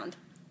that sound?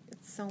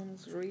 It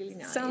sounds really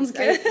nice. Sounds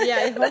good.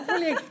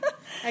 Hopefully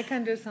I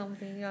can do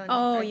something.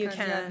 You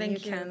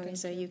can,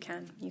 Lisa, you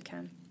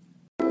can.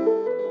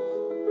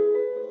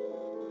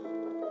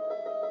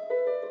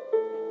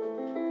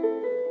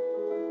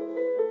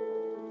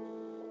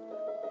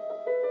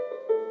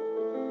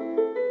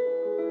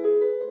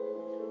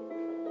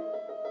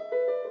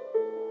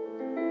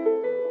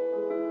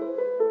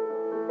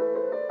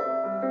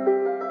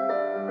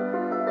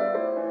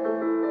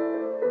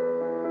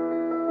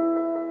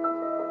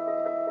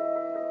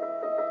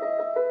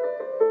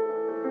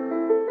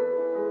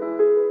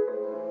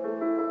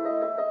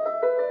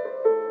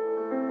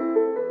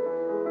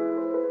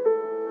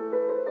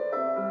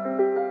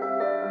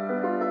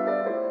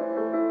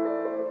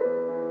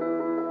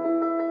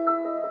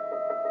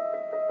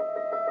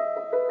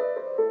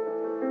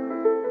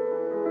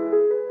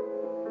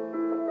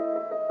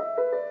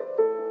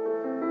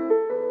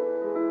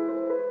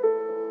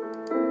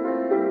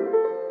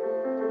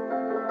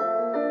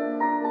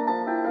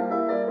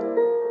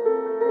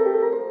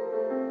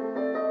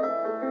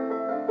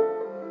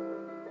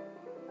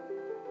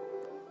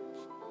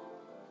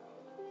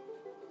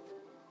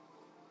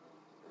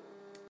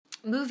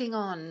 moving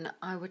on,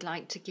 I would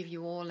like to give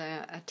you all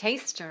a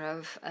taster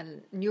of a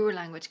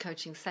neurolanguage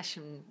coaching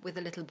session with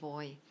a little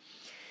boy.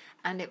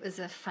 And it was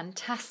a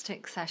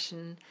fantastic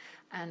session,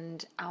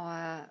 and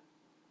our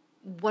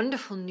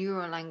wonderful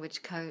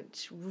neurolanguage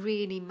coach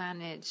really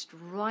managed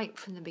right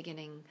from the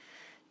beginning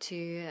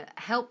to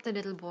help the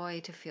little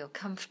boy to feel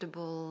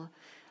comfortable,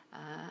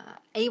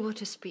 able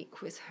to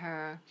speak with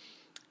her,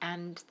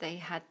 and they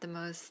had the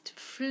most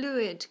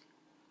fluid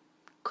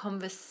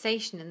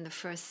conversation in the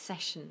first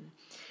session.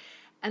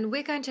 And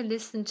we're going to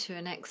listen to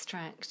an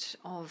extract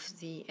of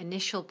the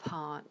initial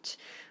part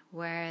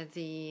where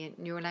the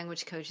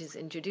neurolanguage coach is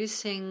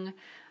introducing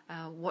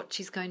what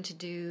she's going to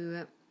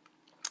do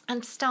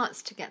and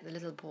starts to get the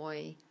little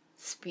boy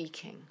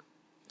speaking.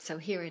 So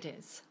here it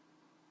is.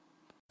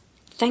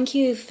 Thank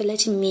you for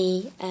letting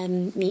me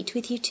meet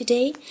with you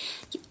today.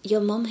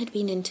 Your mum had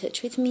been in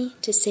touch with me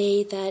to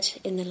say that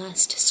in the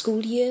last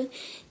school year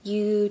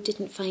you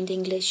didn't find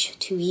English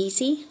too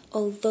easy,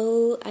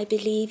 although I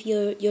believe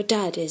your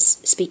dad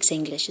speaks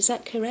English. Is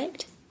that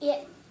correct?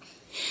 Yeah.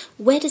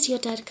 Where does your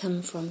dad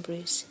come from,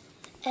 Bruce?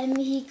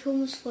 He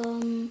comes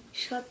from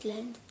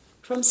Scotland.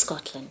 From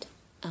Scotland,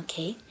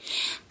 okay.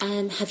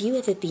 Have you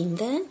ever been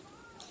there?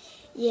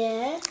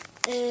 Yeah,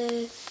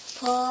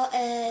 for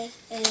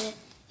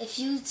a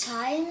few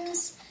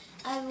times.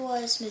 I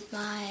was with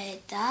my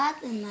dad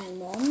and my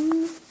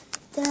mom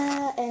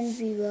there, and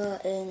we were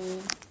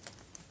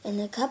in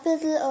the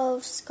capital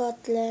of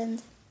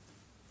Scotland.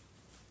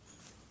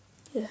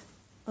 Yeah.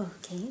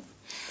 Okay.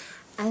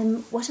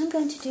 What I'm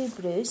going to do,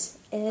 Bruce,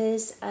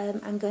 is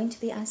I'm going to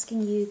be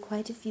asking you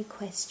quite a few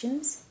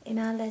questions in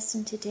our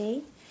lesson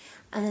today.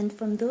 And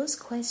from those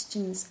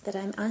questions that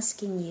I'm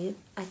asking you,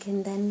 I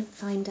can then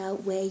find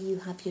out where you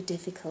have your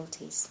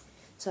difficulties.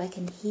 So I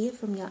can hear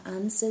from your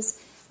answers,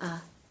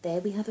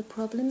 there we have a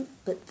problem,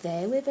 but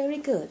there we're very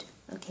good,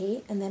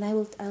 okay? And then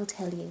I'll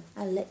tell you,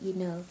 I'll let you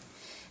know.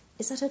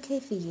 Is that okay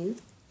for you,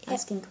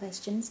 asking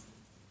questions?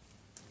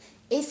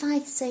 If I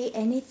say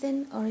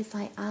anything or if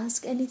I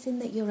ask anything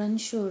that you're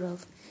unsure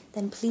of,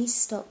 then please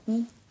stop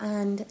me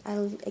and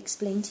I'll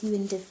explain to you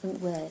in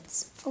different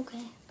words.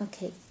 Okay.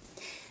 Okay.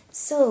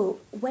 So,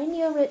 when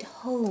you're at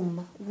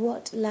home,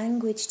 what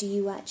language do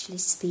you actually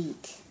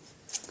speak?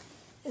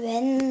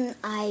 When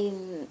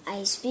I'm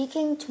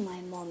speaking to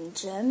my mom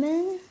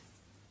German,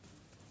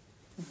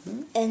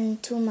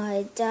 and to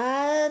my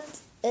dad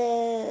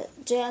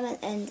German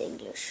and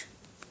English.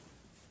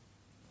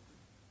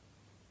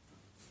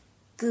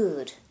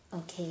 Good.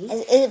 Okay.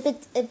 A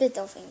bit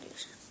of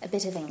English. A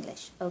bit of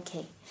English.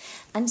 Okay.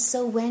 And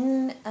so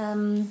when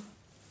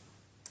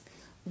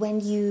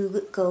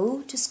you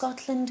go to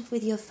Scotland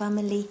with your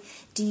family,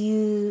 do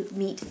you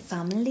meet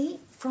family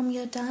from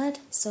your dad?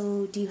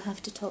 So do you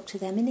have to talk to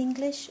them in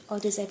English, or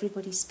does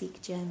everybody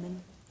speak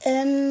German?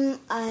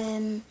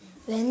 When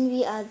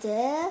we are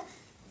there,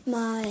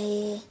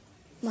 my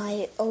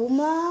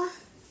Oma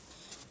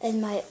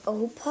and my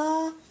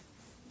Opa,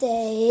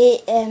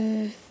 they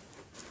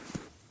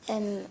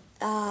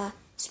are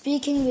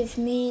speaking with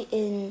me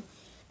in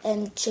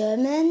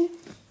German,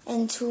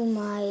 and to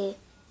my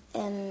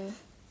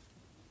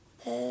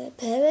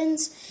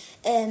parents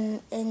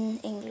in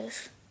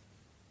English.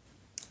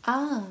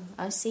 Ah,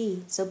 I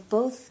see. So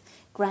both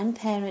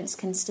grandparents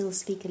can still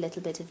speak a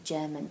little bit of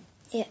German.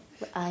 Yeah.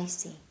 I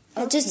see.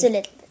 Just a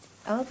little bit.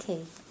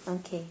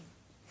 Okay.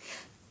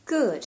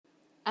 Good.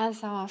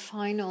 As our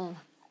final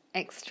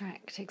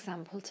extract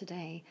example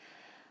today,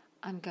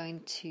 I'm going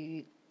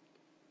to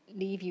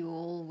leave you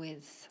all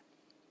with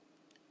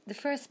the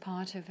first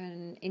part of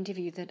an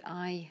interview that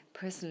I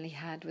personally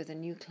had with a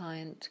new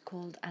client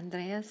called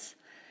Andreas.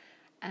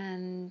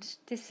 And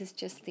this is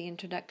just the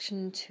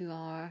introduction to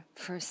our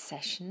first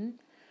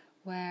session,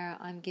 where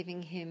I'm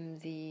giving him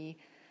the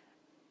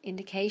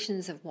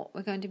indications of what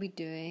we're going to be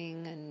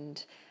doing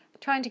and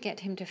trying to get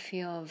him to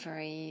feel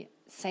very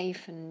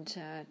safe and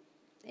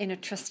in a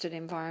trusted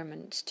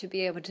environment to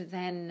be able to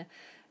then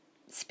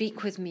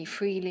speak with me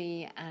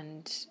freely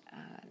and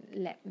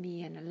let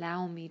me and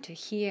allow me to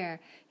hear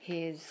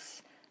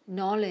his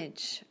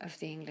knowledge of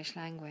the English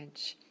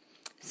language.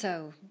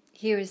 So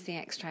here is the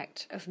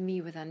extract of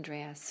me with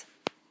Andreas.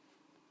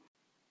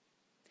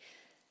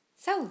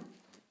 So,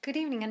 good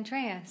evening,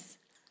 Andreas.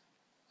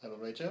 Hello,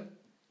 Rachel.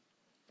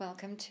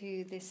 Welcome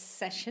to this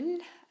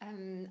session.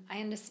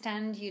 I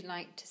understand you'd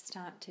like to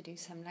start to do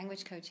some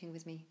language coaching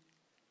with me.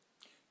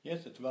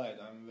 Yes, that's right.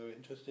 I'm very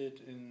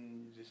interested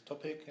in this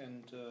topic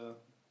and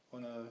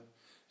want to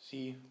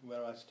see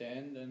where I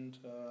stand. And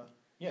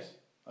yes,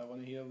 I want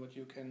to hear what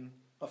you can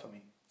offer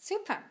me.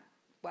 Super.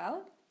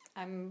 Well,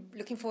 I'm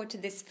looking forward to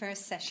this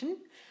first session.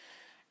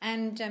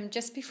 And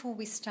just before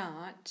we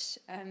start,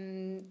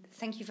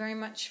 thank you very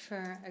much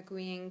for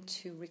agreeing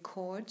to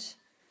record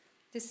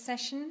this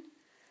session.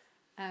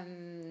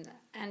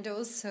 And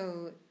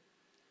also,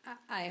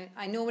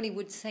 I normally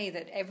would say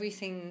that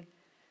everything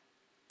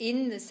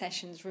in the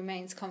sessions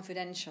remains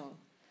confidential.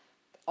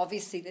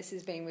 Obviously, this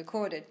is being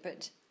recorded,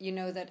 but you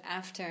know that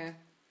after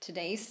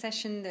today's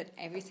session, that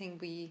everything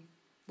we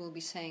we'll be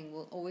saying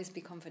will always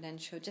be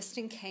confidential, just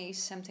in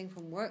case something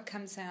from work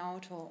comes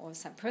out or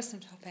some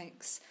personal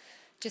topics,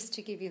 just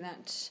to give you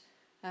that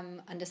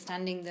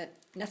understanding that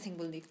nothing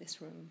will leave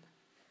this room.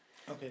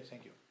 Okay,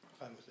 thank you.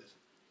 I'm fine with this.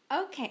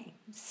 Okay,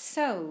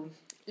 so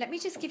let me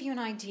just give you an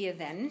idea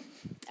then.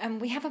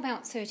 We have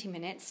about 30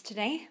 minutes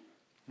today.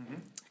 Mm-hmm.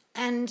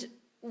 And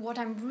what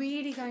I'm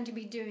really going to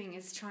be doing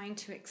is trying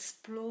to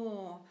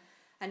explore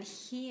and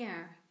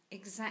hear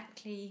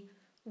exactly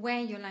where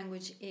your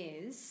language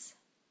is.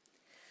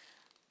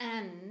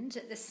 And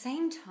at the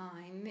same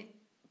time,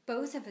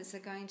 both of us are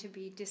going to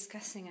be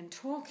discussing and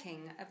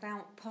talking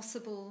about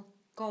possible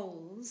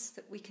goals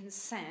that we can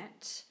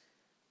set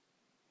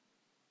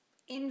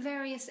in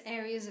various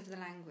areas of the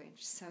language.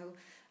 So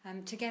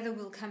together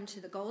we'll come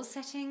to the goal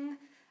setting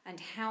and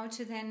how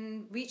to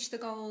then reach the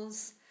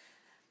goals.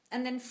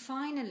 And then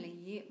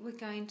finally, we're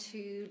going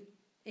to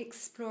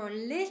explore a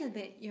little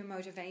bit your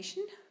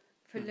motivation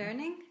for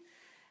learning.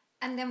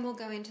 And then we'll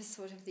go into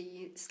sort of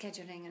the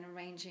scheduling and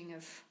arranging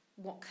of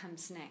what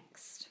comes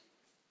next.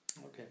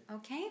 Okay.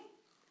 Okay?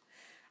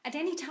 At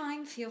any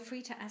time, feel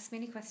free to ask me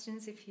any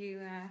questions if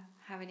you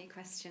have any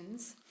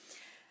questions.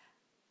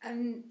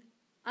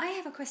 I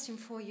have a question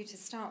for you to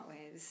start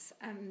with.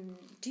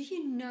 Do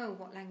you know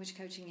what language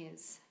coaching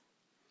is?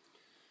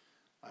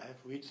 I have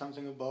read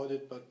something about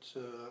it, but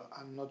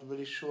I'm not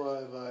really sure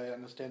if I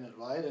understand it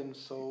right, and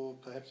so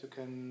perhaps you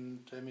can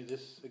tell me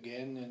this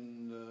again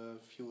in the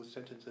few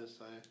sentences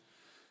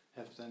I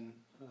have then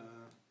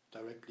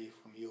directly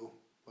from you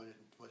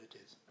what it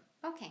is.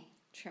 Okay,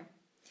 sure.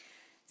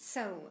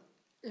 So,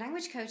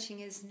 language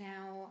coaching is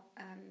now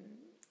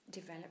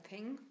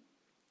developing,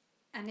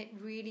 and it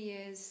really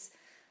is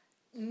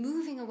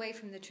moving away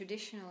from the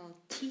traditional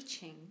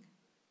teaching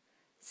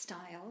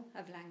style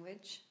of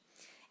language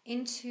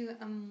into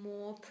a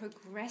more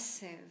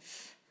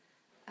progressive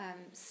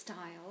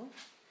style,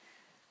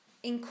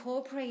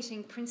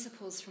 incorporating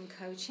principles from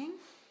coaching,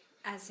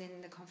 as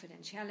in the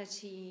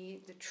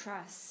confidentiality, the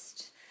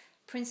trust,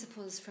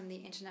 principles from the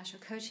International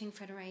Coaching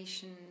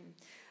Federation,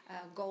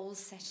 goal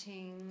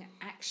setting,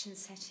 action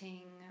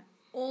setting,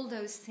 all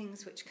those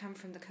things which come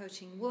from the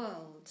coaching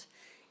world,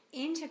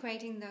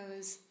 integrating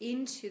those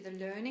into the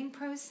learning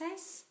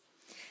process,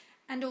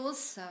 and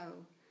also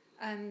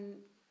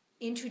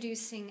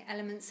introducing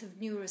elements of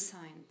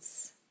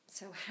neuroscience.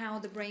 So how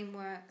the brain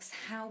works,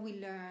 how we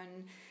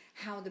learn,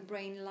 how the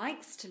brain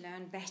likes to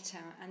learn better.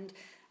 And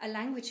a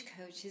language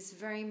coach is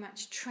very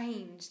much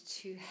trained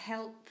to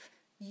help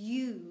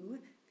you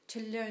to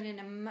learn in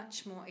a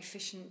much more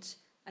efficient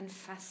and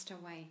faster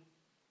way.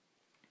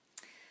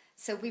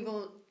 So we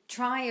will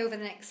try over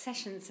the next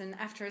sessions, and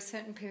after a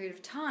certain period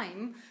of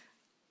time,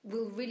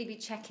 we'll really be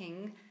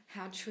checking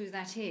how true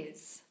that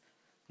is.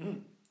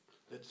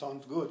 That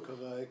sounds good,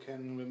 because I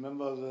can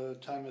remember the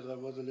time as I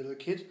was a little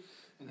kid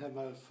and had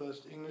my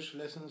first English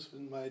lessons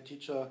when my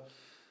teacher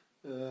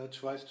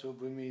tries to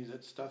bring me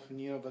that stuff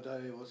near, but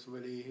it was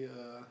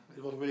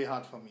really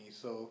hard for me.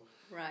 So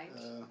right.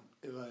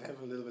 If I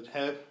have a little bit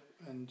help,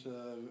 and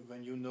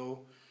when you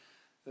know,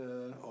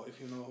 or if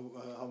you know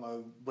how my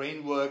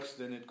brain works,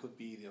 then it could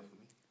be easier for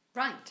me.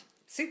 Right,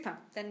 super.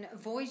 Then a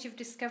voyage of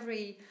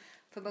discovery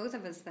for both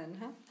of us then,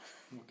 huh?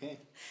 Okay.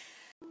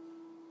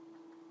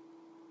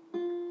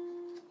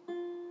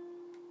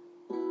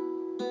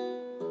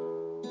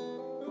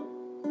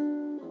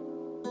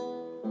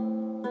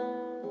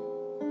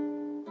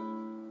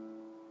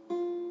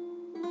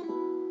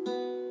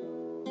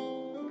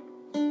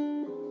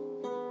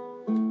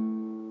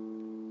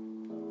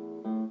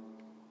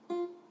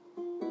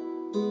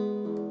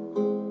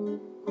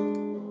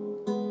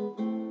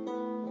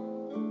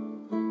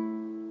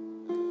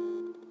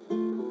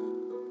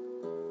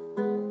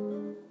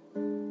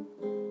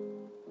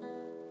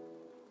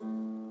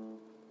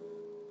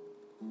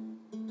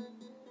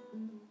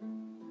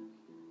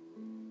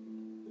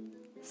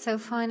 So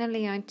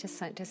finally, I'd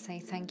just like to say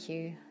thank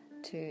you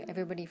to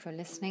everybody for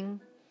listening.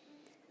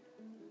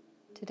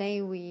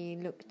 Today we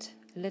looked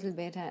a little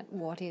bit at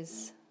what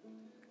is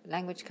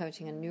language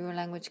coaching and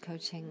neuro-language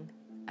coaching,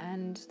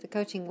 and the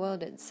coaching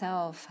world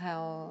itself,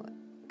 how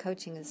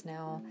coaching is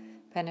now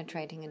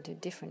penetrating into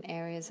different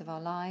areas of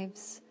our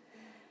lives.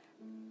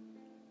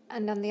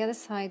 And on the other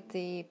side,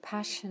 the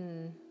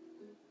passion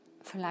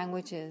for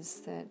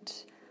languages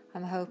that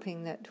I'm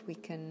hoping that we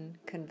can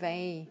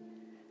convey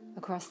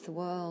across the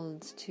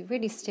world to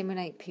really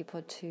stimulate people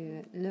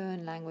to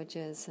learn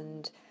languages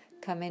and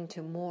come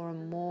into more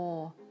and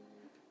more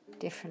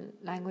different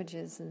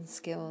languages and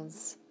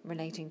skills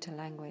relating to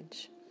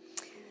language.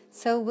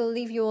 So we'll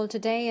leave you all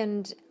today,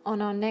 and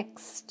on our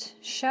next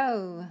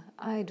show,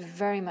 I'd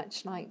very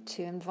much like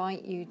to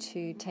invite you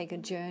to take a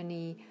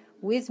journey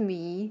with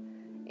me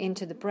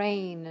into the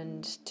brain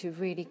and to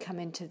really come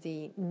into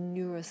the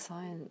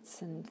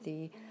neuroscience and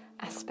the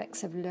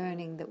aspects of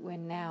learning that we're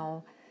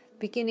now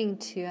beginning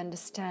to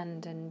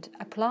understand and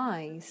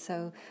apply.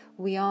 So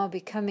we are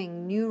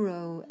becoming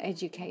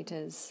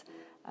neuro-educators,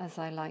 as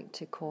I like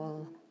to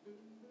call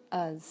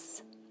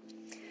us.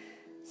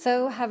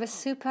 So have a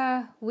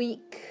super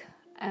week,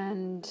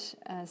 and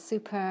a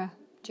super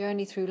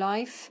journey through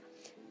life,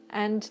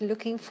 and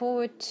looking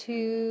forward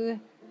to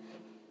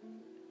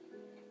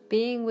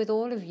being with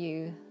all of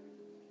you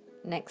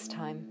next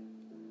time.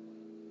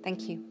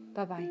 Thank you.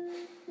 Bye-bye.